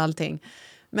människor och allting.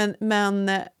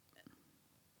 Men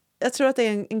jag tror att det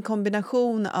är en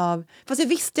kombination av... Fast det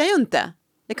visste jag ju inte.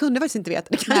 Jag kunde faktiskt inte veta.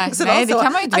 Det kan kan man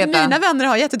ju inte veta. Att mina vänner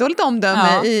har jättedåligt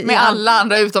omdöme. Med alla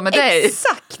andra utom med dig.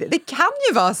 Exakt, det kan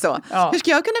ju vara så. Ja. Hur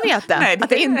ska jag kunna veta att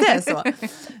det inte är så?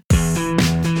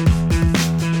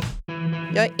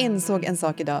 Jag insåg en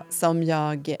sak idag som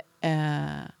jag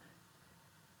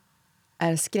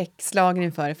är skräckslagen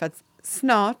inför. För att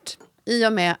snart, i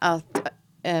och med att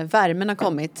värmen har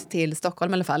kommit till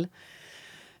Stockholm i alla fall,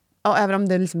 och även om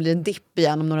det liksom blir en dipp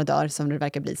igen om några dagar som det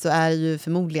verkar bli, så är ju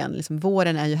förmodligen, liksom,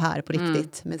 våren är ju här på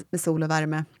riktigt med sol och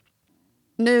värme.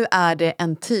 Nu är det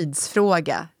en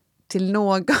tidsfråga till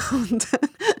någon.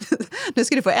 Nu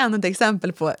ska du få ännu ett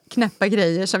exempel på knäppa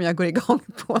grejer som jag går igång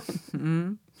på.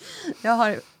 Jag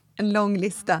har en lång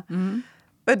lista.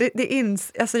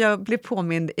 Alltså jag blev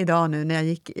påmind idag nu när jag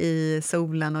gick i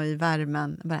solen och i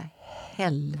värmen. Bara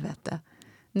helvete.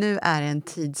 Nu är det en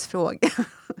tidsfråga.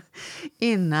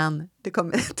 Innan det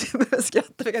kommer... Jag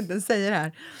skrattar, jag kan inte säga det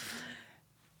här.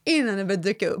 Innan det börjar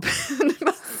dyka upp en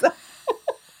massa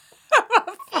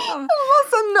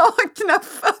nakna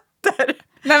fötter.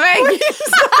 Men på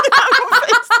Instagram och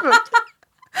Facebook.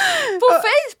 På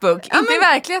Facebook? Inte i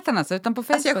verkligheten alltså, utan på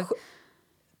Facebook.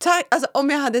 Alltså, om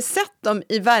jag hade sett dem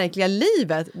i verkliga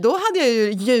livet, då hade jag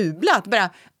ju jublat. Bara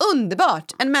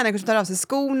underbart. En människa som tar av sig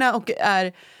skorna och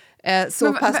är...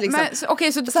 så pass liksom.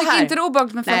 Okej, så du tycker inte det är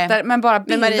obehagligt med fötter, men bara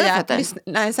bilder Maria, fötter?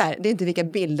 Nej, så här, det är inte vilka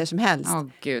bilder som helst.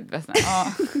 Gud.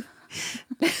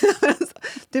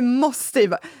 Det måste ju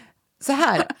vara... Så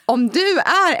här, om du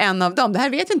är en av dem, det här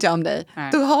vet inte jag om dig,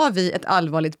 då har vi ett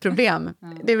allvarligt problem.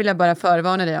 Det vill jag bara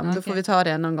förvarna dig om, då får vi ta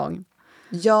det någon gång.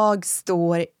 Jag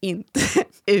står inte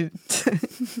ut.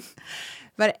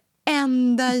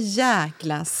 Varenda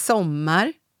jäkla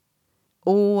sommar,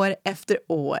 år efter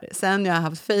år, sen jag har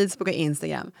haft Facebook och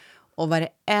Instagram, och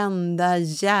varenda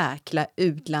jäkla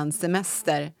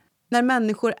utlandssemester, när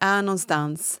människor är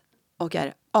någonstans och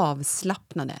är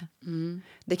avslappnade.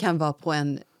 Det kan vara på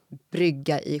en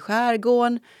brygga i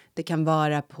skärgården, det kan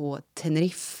vara på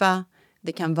Teneriffa,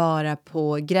 det kan vara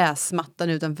på gräsmattan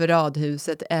utanför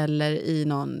radhuset eller i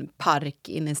någon park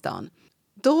inne i stan.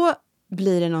 Då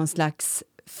blir det någon slags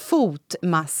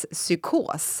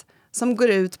fotmasspsykos som går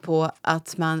ut på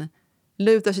att man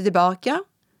lutar sig tillbaka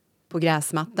på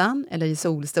gräsmattan eller i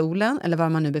solstolen eller var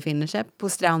man nu befinner sig, på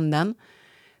stranden.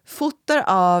 Fotar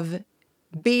av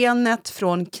benet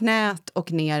från knät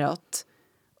och neråt,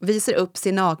 visar upp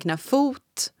sin nakna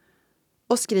fot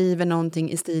och skriver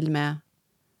någonting i stil med: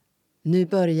 nu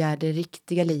börjar det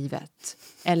riktiga livet.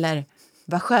 Eller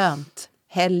vad skönt,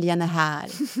 helgen är här.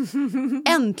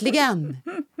 Äntligen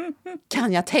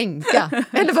kan jag tänka.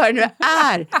 Eller vad det nu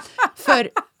är för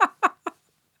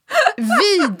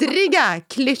vidriga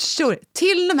klyschor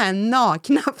till de här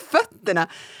nakna fötterna.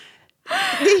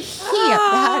 Det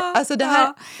är helt, det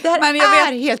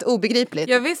här är helt obegripligt.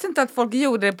 Jag visste inte att folk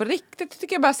gjorde det på riktigt. Jag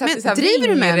tycker jag bara sett men driver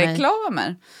du med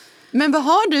reklamer. Men vad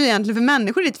har du egentligen för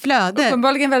människor i ditt flöde?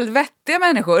 Uppenbarligen väldigt vettiga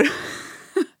människor.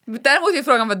 Däremot är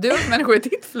frågan vad du har för människor i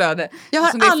ditt flöde. Jag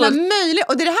har alla möjliga,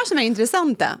 och det är det här som är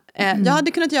intressanta. Jag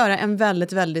hade kunnat göra en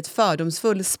väldigt, väldigt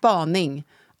fördomsfull spaning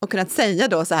och kunnat säga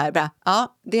då så här,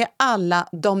 ja, det är alla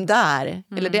de där,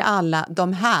 eller det är alla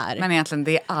de här. Men egentligen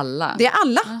det är alla. Det är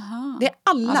alla. Aha. Det är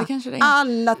alla. Ja, det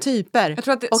alla typer. Jag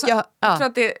tror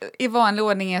att det i vanlig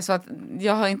ordning är så att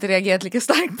jag har inte reagerat lika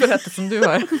starkt på detta som du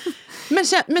har. Men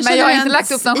jag har inte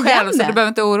lagt upp dem själv, så du behöver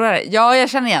inte oroa dig. Ja, jag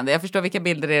känner igen det. Jag förstår vilka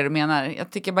bilder det är du menar.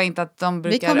 Jag tycker bara inte att de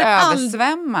brukar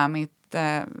översvämma mitt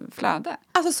flöde.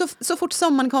 Alltså så fort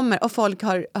sommaren kommer och folk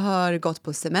har gått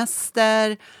på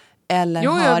semester eller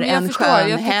har en skön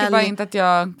helg. Jag tycker bara inte att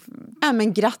jag... Ja,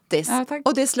 men grattis. Ja, tack.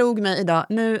 Och det slog mig idag.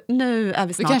 Nu är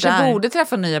vi snart där. Du kanske där. borde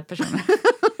träffa nya personer.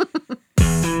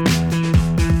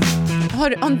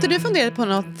 Har inte du funderat på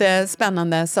något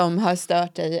spännande som har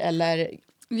stört dig eller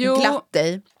glatt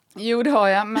dig? Jo, det har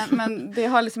jag, men det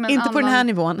har liksom en Inte annan... på den här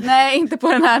nivån. Nej, inte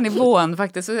på den här nivån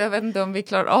faktiskt. Så jag vet inte om vi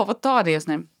klarar av att ta det just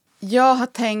nu. Jag har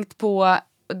tänkt på,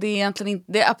 det är egentligen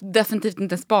inte, det är definitivt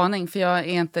inte en spaning, för jag är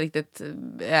inte riktigt...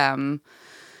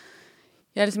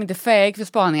 jag är liksom inte fäig för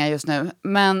spaningar just nu.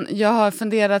 Men jag har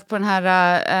funderat på den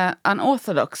här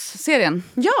Unorthodox-serien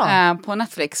på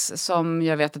Netflix, som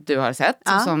jag vet att du har sett.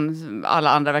 Ja. Som alla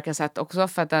andra verkar ha sett också,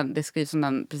 för att det skrivs om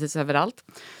den precis överallt.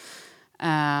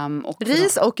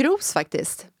 Ris och ros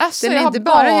faktiskt. Alltså, Den är jag inte har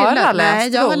bara bara hyllad. läst Nej,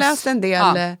 jag har ros. läst en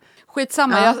del. Ja.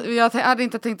 Skitsamma, Ja. jag hade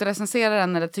inte tänkt att recensera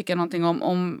den eller tycka någonting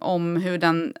om hur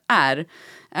den är.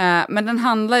 Men den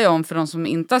handlar ju om, för de som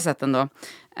inte har sett den då,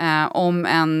 om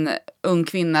en ung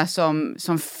kvinna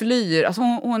som flyr. Alltså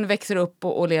hon växer upp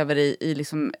och lever i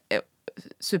liksom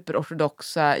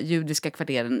superortodoxa judiska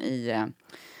kvarteren i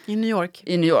New York.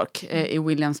 I New York, i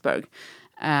Williamsburg.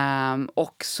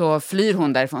 Och så flyr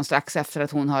hon därifrån strax efter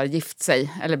att hon har gift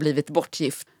sig, eller blivit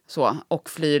bortgift. Så, och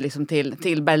flyr liksom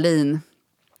till Berlin.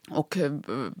 Och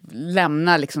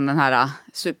lämnar liksom den här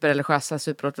superreligiösa,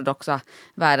 superortodoxa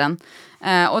världen.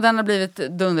 Och den har blivit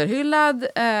dunderhyllad.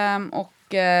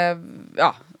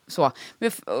 Så.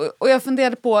 Och jag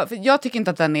funderade på, för jag tycker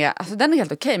inte att den är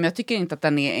helt okej, men jag tycker inte att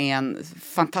den är en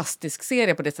fantastisk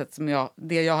serie på det sätt som jag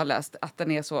har läst, att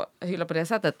den är så hyllad på det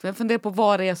sättet. Men jag funderar på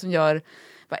vad det är som gör,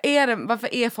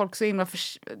 varför är folk så himla,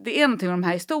 det är någonting med de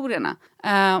här historierna.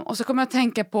 Och så kommer jag att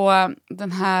tänka på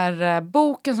den här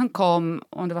boken som kom,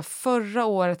 om det var förra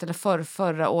året eller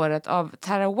förra året, av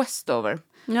Tara Westover.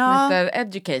 Ja. Som heter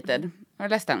Educated. Har du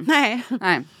läst den? Nej.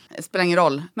 Nej, det spelar ingen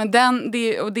roll. Men det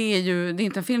är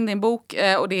inte en film, det är en bok,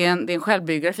 och det är en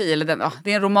självbiografi, eller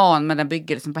det är en roman, men den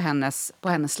bygger liksom på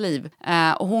hennes liv.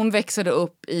 Och hon växte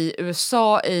upp i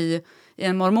USA i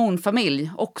en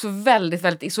mormonfamilj, också väldigt,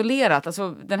 väldigt isolerat.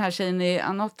 Alltså den här tjejen i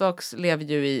Unorthodox lever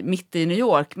ju mitt i New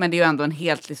York, men det är ju ändå en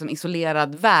helt liksom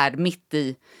isolerad värld mitt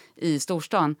i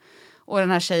storstan. Och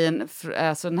den här tjejen,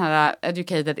 alltså den här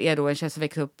Educated, är då en tjej som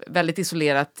växer upp väldigt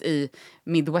isolerat i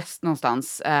Midwest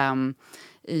någonstans,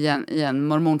 i en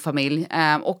mormonfamilj.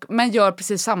 Men gör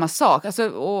precis samma sak. Alltså,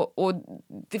 och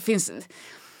det finns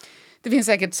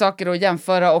säkert saker att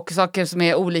jämföra och saker som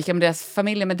är olika med deras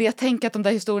familjer. Men det jag tänker att de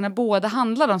där historierna båda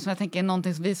handlar om, som jag tänker är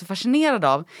någonting som vi är så fascinerade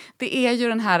av, det är ju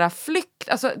den här flykt.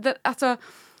 Alltså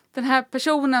den här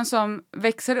personen som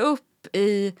växer upp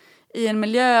i en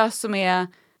miljö som är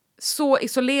så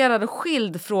isolerad och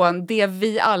skild från det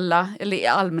vi alla, eller i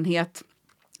allmänhet,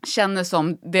 känner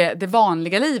som det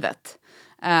vanliga livet.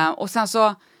 Och sen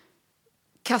så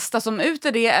kastas de ut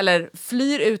i det, eller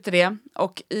flyr ut i det.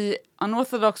 Och i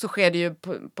Unorthodox så sker det ju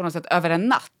på något sätt över en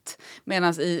natt.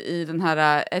 Medan i den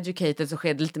här Educated så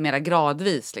sker det lite mer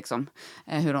gradvis, liksom,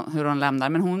 hur hon lämnar.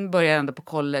 Men hon börjar ändå på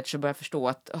college och börjar förstå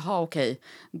att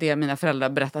det mina föräldrar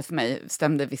berättat för mig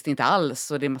stämde visst inte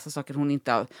alls. Och det är en massa saker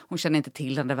hon känner inte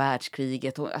till andra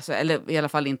världskriget. Eller i alla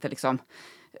fall inte liksom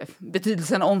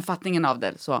betydelsen och omfattningen av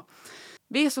det. Så.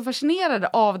 Vi är så fascinerade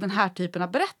av den här typen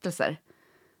av berättelser.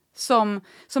 Som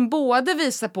både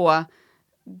visar på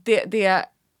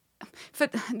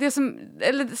det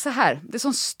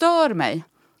som stör mig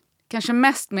kanske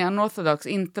mest med Unorthodox,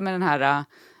 inte med den här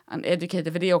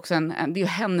Educated, för det är också det är ju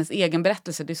hennes egen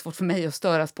berättelse. Det är svårt för mig att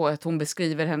störas på att hon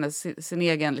beskriver sin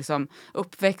egen liksom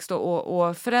uppväxt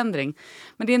och förändring.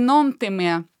 Men det är någonting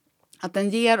med att de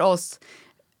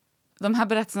här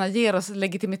berättelserna ger oss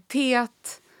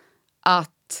legitimitet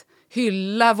att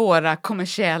hylla våra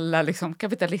kommersiella, liksom,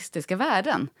 kapitalistiska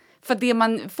värden. För det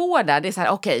man får där, det är så här,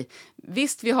 okej,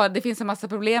 visst det finns en massa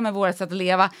problem med vårt sätt att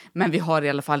leva, men vi har i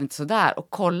alla fall inte så där. Och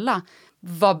kolla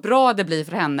vad bra det blir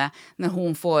för henne när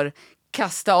hon får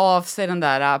kasta av sig den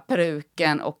där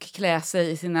peruken och klä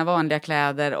sig i sina vanliga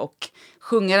kläder och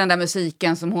sjunga den där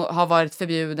musiken som har varit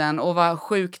förbjuden, och vad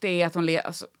sjukt det är att hon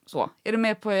lever. Så. Är du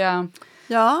med på vad jag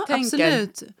tänker?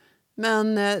 Absolut.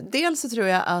 Men dels så tror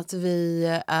jag att vi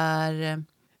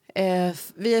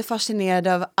är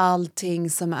fascinerade av allting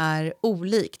som är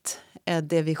olikt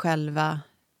det vi själva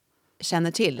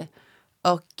känner till.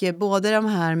 Och både de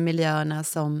här miljöerna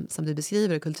som du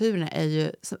beskriver, och kulturerna, är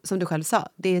ju, som du själv sa,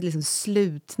 det är liksom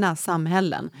slutna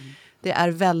samhällen. Mm. Det är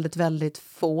väldigt, väldigt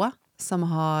få som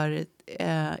har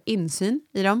insyn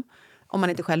i dem. Om man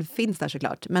inte själv finns där,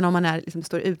 såklart. Men om man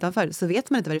står utanför så vet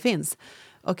man inte vad det finns.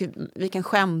 Och vi kan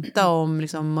skämta om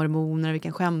liksom mormoner, vi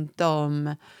kan skämta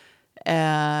om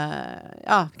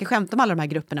vi kan skämta om alla de här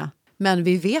grupperna. Men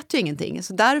vi vet ju ingenting.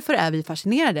 Så därför är vi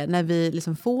fascinerade när vi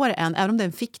liksom får även om det är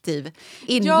en fiktiv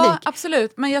inblick. Ja,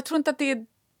 absolut. Men jag tror inte att det är...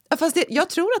 Fast jag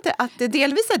tror att det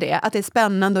delvis är det. Att det är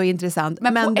spännande och intressant.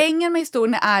 Men poängen med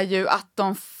historien är ju att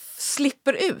de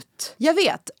slipper ut. Jag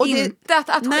vet. Och inte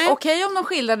att okej, om de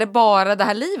skildrade bara det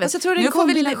här livet. Alltså, jag tror det är en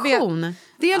kombination.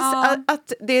 Dels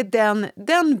att det är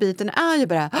den biten är ju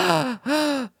bara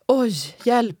oj,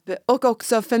 hjälp. Och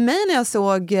också för mig när jag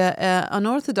såg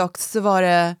Unorthodox så var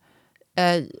det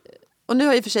och nu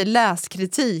har jag i och för sig läst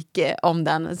kritik om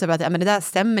den. Så att men det där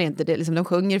stämmer inte. Det, liksom, de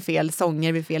sjunger fel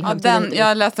sånger vid fel högtid.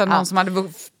 Jag läste om någon som hade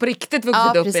på riktigt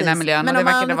vuxit upp i den här miljön. Men och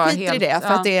det om man vara skiter helt, i det.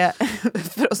 För att det är,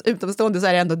 för oss utomstående så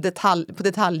är det ändå på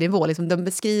detaljnivå. Liksom, de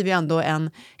beskriver ju ändå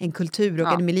en kultur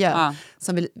och en miljö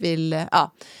som vill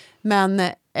Men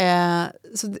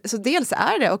så dels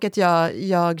är det och att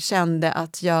jag kände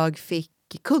att jag fick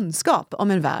kunskap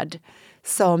om en värld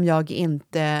som jag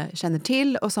inte känner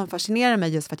till och som fascinerar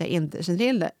mig just för att jag inte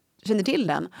känner till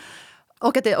den.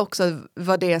 Och att det också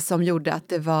var det som gjorde att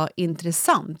det var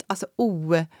intressant. Alltså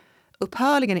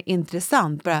upphörligen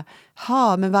intressant. Bara,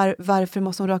 men varför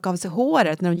måste hon raka av sig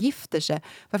håret när hon gifter sig?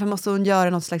 Varför måste hon göra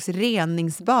något slags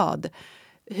reningsbad?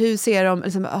 Hur ser de,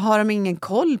 liksom, har de ingen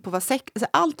koll på vad alltså,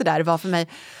 allt det där var för mig.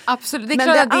 Absolut, det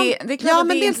är klart att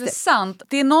det är intressant.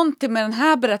 Det är någonting med den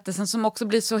här berättelsen som också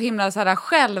blir så himla så här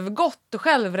självgott och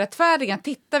självrättfärdiga.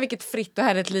 Titta vilket fritt och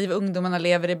härligt liv ungdomarna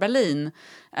lever i Berlin.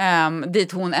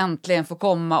 Dit hon äntligen får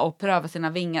komma och pröva sina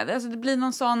vingar. Alltså, det blir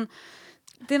någon sån...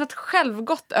 Det är något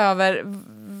självgott över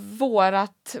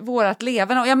vårat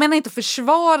levande. Och jag menar inte att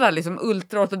försvara liksom,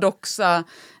 ultraortodoxa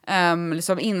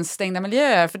liksom, instängda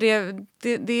miljöer. För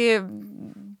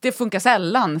det funkar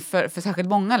sällan för särskilt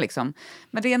många. Liksom.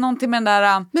 Men det är någonting med den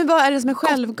där... Men vad är det som är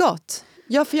självgott?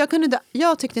 Ja, för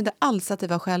jag tyckte inte alls att det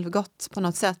var självgott på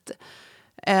något sätt.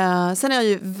 Sen är jag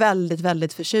ju väldigt,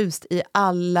 väldigt förtjust i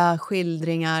alla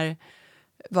skildringar,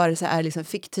 vare sig är liksom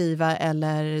fiktiva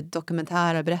eller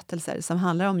dokumentära berättelser som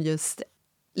handlar om just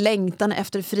längtan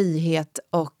efter frihet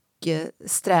och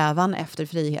strävan efter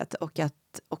frihet och att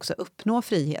också uppnå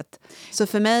frihet. Så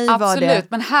för mig var det...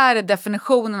 Absolut, men här är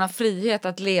definitionen av frihet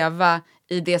att leva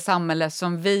i det samhälle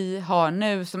som vi har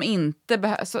nu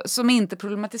som inte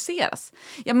problematiseras.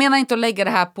 Jag menar inte att lägga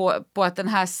det här på att den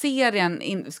här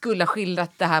serien skulle ha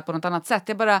skildrat det här på något annat sätt.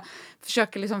 Jag bara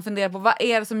försöker liksom fundera på vad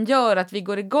är det som gör att vi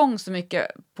går igång så mycket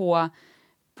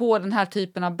på den här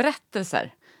typen av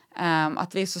berättelser.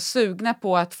 Att vi är så sugna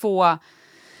på att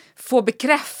få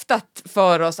bekräftat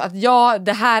för oss att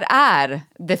det här är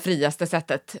det friaste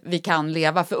sättet vi kan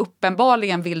leva. För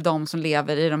uppenbarligen vill de som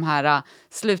lever i de här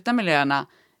slutna miljöerna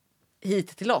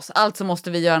hit till oss. Alltså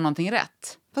måste vi göra någonting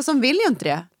rätt. Fast de vill ju inte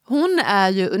det. Hon är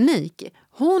ju unik.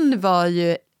 Hon var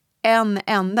ju en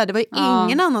enda. Det var ju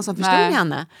ingen annan som förstod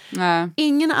henne. Nej.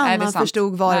 Ingen annan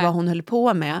förstod vad hon höll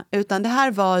på med. Utan det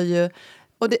här var ju...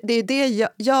 Och det är det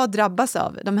jag drabbas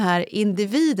av. De här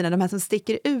individerna, de här som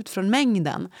sticker ut från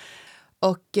mängden.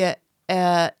 Och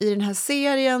i den här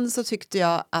serien så tyckte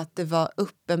jag att det var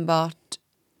uppenbart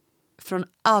från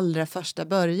allra första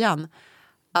början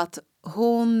att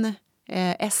hon,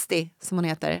 Esti som hon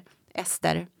heter,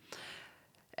 Ester,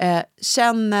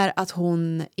 känner att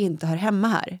hon inte hör hemma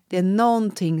här. Det är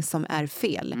någonting som är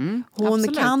fel. Hon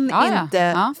absolut. kan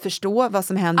inte förstå vad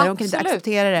som händer. Hon kan inte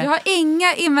acceptera det. Jag har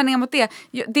inga invändningar mot det.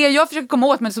 Det jag försöker komma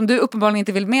åt, men som du uppenbarligen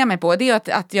inte vill med mig på, det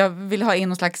är att jag vill ha in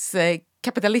någon slags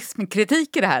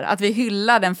kapitalismkritik i det här. Att vi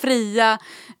hyllar den fria,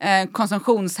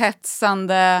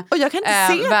 konsumtionshetsande och jag kan inte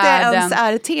se att det ens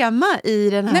är ett tema i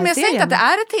den här serien. Jag säger inte att det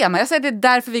är ett tema. Jag säger att det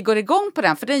är därför vi går igång på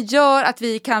den. För den gör att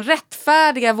vi kan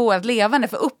rättfärdiga vårt levande.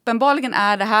 För uppenbarligen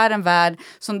är det här en värld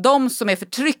som de som är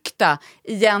förtryckta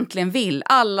egentligen vill.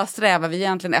 Alla strävar vi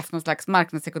egentligen efter någon slags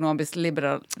marknadsekonomisk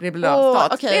liberal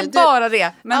stat. Okay, det är bara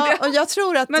det. Men, och jag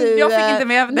tror att men jag fick inte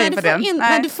med dig på den.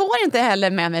 Men du får inte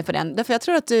heller med mig på den. Därför jag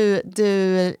tror att du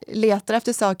letar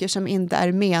efter saker som inte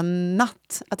är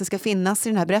menat att det ska finnas i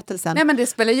den här berättelsen. Nej, men det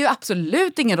spelar ju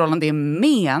absolut ingen roll om det är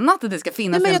menat att det ska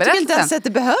finnas i den berättelsen. Jag tycker inte ens att det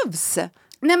behövs.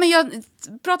 Nej, men jag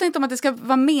pratar inte om att det ska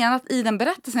vara menat i den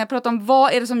berättelsen. Jag pratar om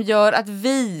vad är det som gör att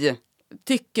vi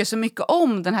tycker så mycket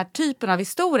om den här typen av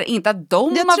historier. Inte att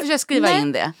de har försökt skriva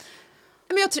in det.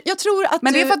 Men jag tror att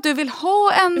det är för att du vill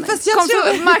ha en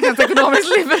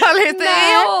marknadsekonomisk liberalitet.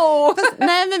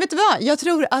 Nej, men vet du vad? Jag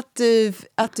tror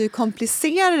att du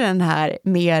komplicerar den här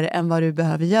mer än vad du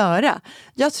behöver göra.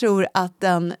 Jag tror att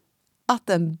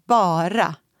den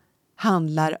bara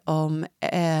handlar om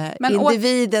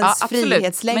individens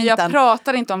frihetslängtan. Men jag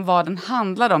pratar inte om vad den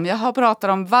handlar om. Jag pratar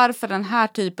om varför den här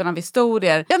typen av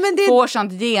historier får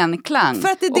sånt genklang. För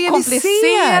att det är det och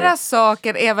komplicera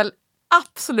saker är väl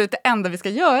absolut det enda vi ska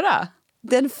göra.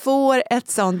 Den får ett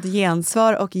sånt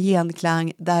gensvar och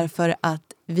genklang därför att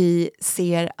vi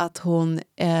ser att hon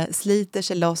sliter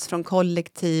sig loss från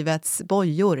kollektivets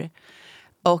bojor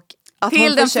och att till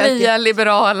hon den försöker... fria,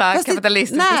 liberala, Fast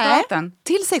kapitalistiska staten.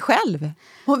 Till sig själv.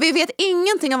 Och vi vet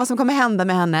ingenting om vad som kommer hända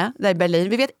med henne där i Berlin.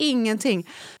 Vi vet ingenting.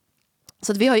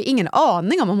 Så att vi har ju ingen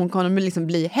aning om hon kommer liksom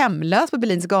bli hemlös på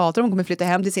Berlins gator, om hon kommer flytta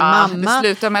hem till sin mamma. Det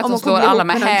slutar med att hon slår alla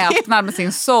med häpnad med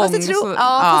sin sång.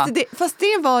 Fast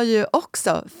det var ju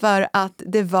också för att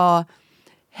det var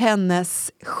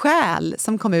hennes själ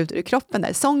som kom ut ur kroppen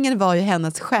där. Sången var ju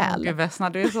hennes själ. Gud, Vesna,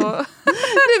 du är så...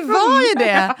 Det var ju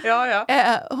det.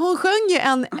 Ja. Hon sjöng ju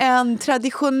en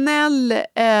traditionell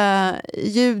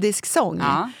judisk sång.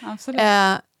 Ja, absolut.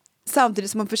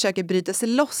 Samtidigt som hon försöker bryta sig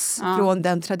loss från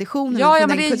den traditionen. Ja, från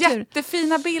men den det är kulturen.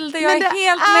 Jättefina bilder. Jag är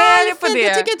helt med på det.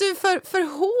 Jag tycker att du är för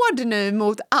hård nu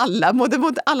mot alla.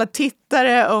 Mot alla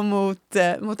tittare och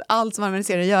mot allt som har med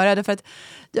museer att göra. Därför att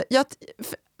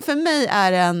för mig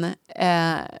är den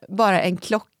bara en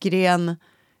klockren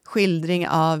skildring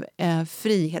av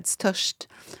frihetstörst.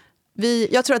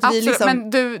 Jag tror att absolut, vi liksom...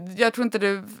 Men jag tror inte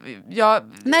du...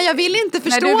 Nej, jag vill inte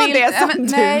förstå det som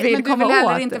du vill komma åt. Du vill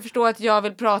heller inte förstå att jag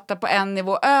vill prata på en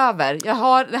nivå över.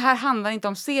 Det här handlar inte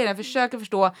om serien. Jag försöker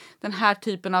förstå den här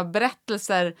typen av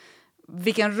berättelser,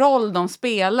 vilken roll de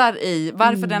spelar i,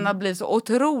 varför den har blivit så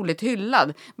otroligt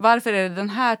hyllad. Varför är det den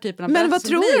här typen av berättelser? Men vad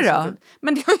tror du då?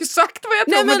 Men jag har ju sagt vad jag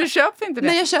tror, men du köper inte det.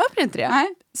 Nej, jag köper inte det. Nej,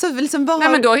 så liksom,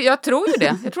 jag tror ju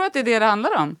det. Jag tror att det är det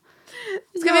handlar om.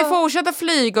 Ska vi fortsätta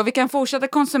flyga och vi kan fortsätta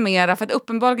konsumera, för att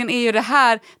uppenbarligen är ju det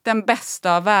här den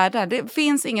bästa av världar. Det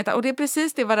finns inget, och det är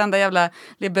precis det varenda jävla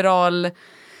liberal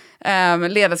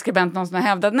ledarskribent någonsin har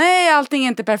hävdat. Nej, allting är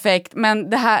inte perfekt, men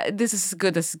det här, this is as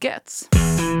good as it gets.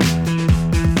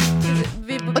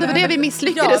 Och det var det vi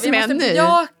misslyckades med nu. Vi måste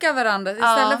bejaka varandra.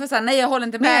 Istället för att säga, nej jag håller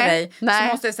inte med dig. Så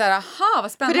måste jag säga, aha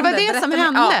vad spännande. För det var det som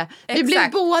hände. Vi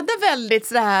blev båda väldigt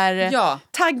så här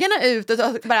taggarna ut och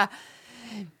bara...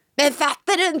 Men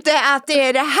fattar du inte att det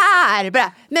är det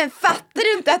här? Men fattar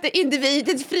du inte att det är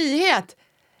individens frihet?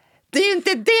 Det är ju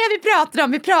inte det vi pratar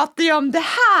om. Vi pratar ju om det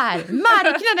här.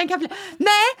 Marknaden kan...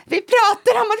 Nej, vi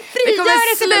pratar om att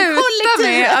frigöra sig från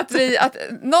kollektivet. Det med att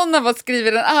någon av oss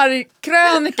skriver en arg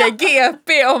krönika i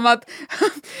GP om att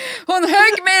hon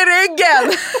högg mig i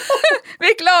ryggen.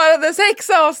 Vi klarade 6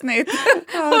 avsnitt.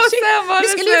 Och sen var vi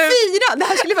skulle ju fira. Det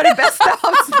här skulle vara det bästa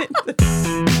avsnittet.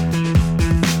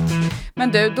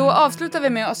 Men du, då avslutar vi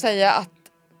med att säga att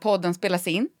podden spelas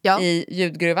in i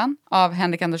Ljudgruvan av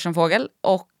Henrik Andersson Fågel.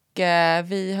 Och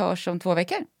vi hörs om 2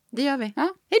 veckor. Det gör vi. Ja.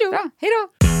 Hej då. Bra. Hej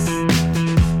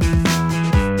då.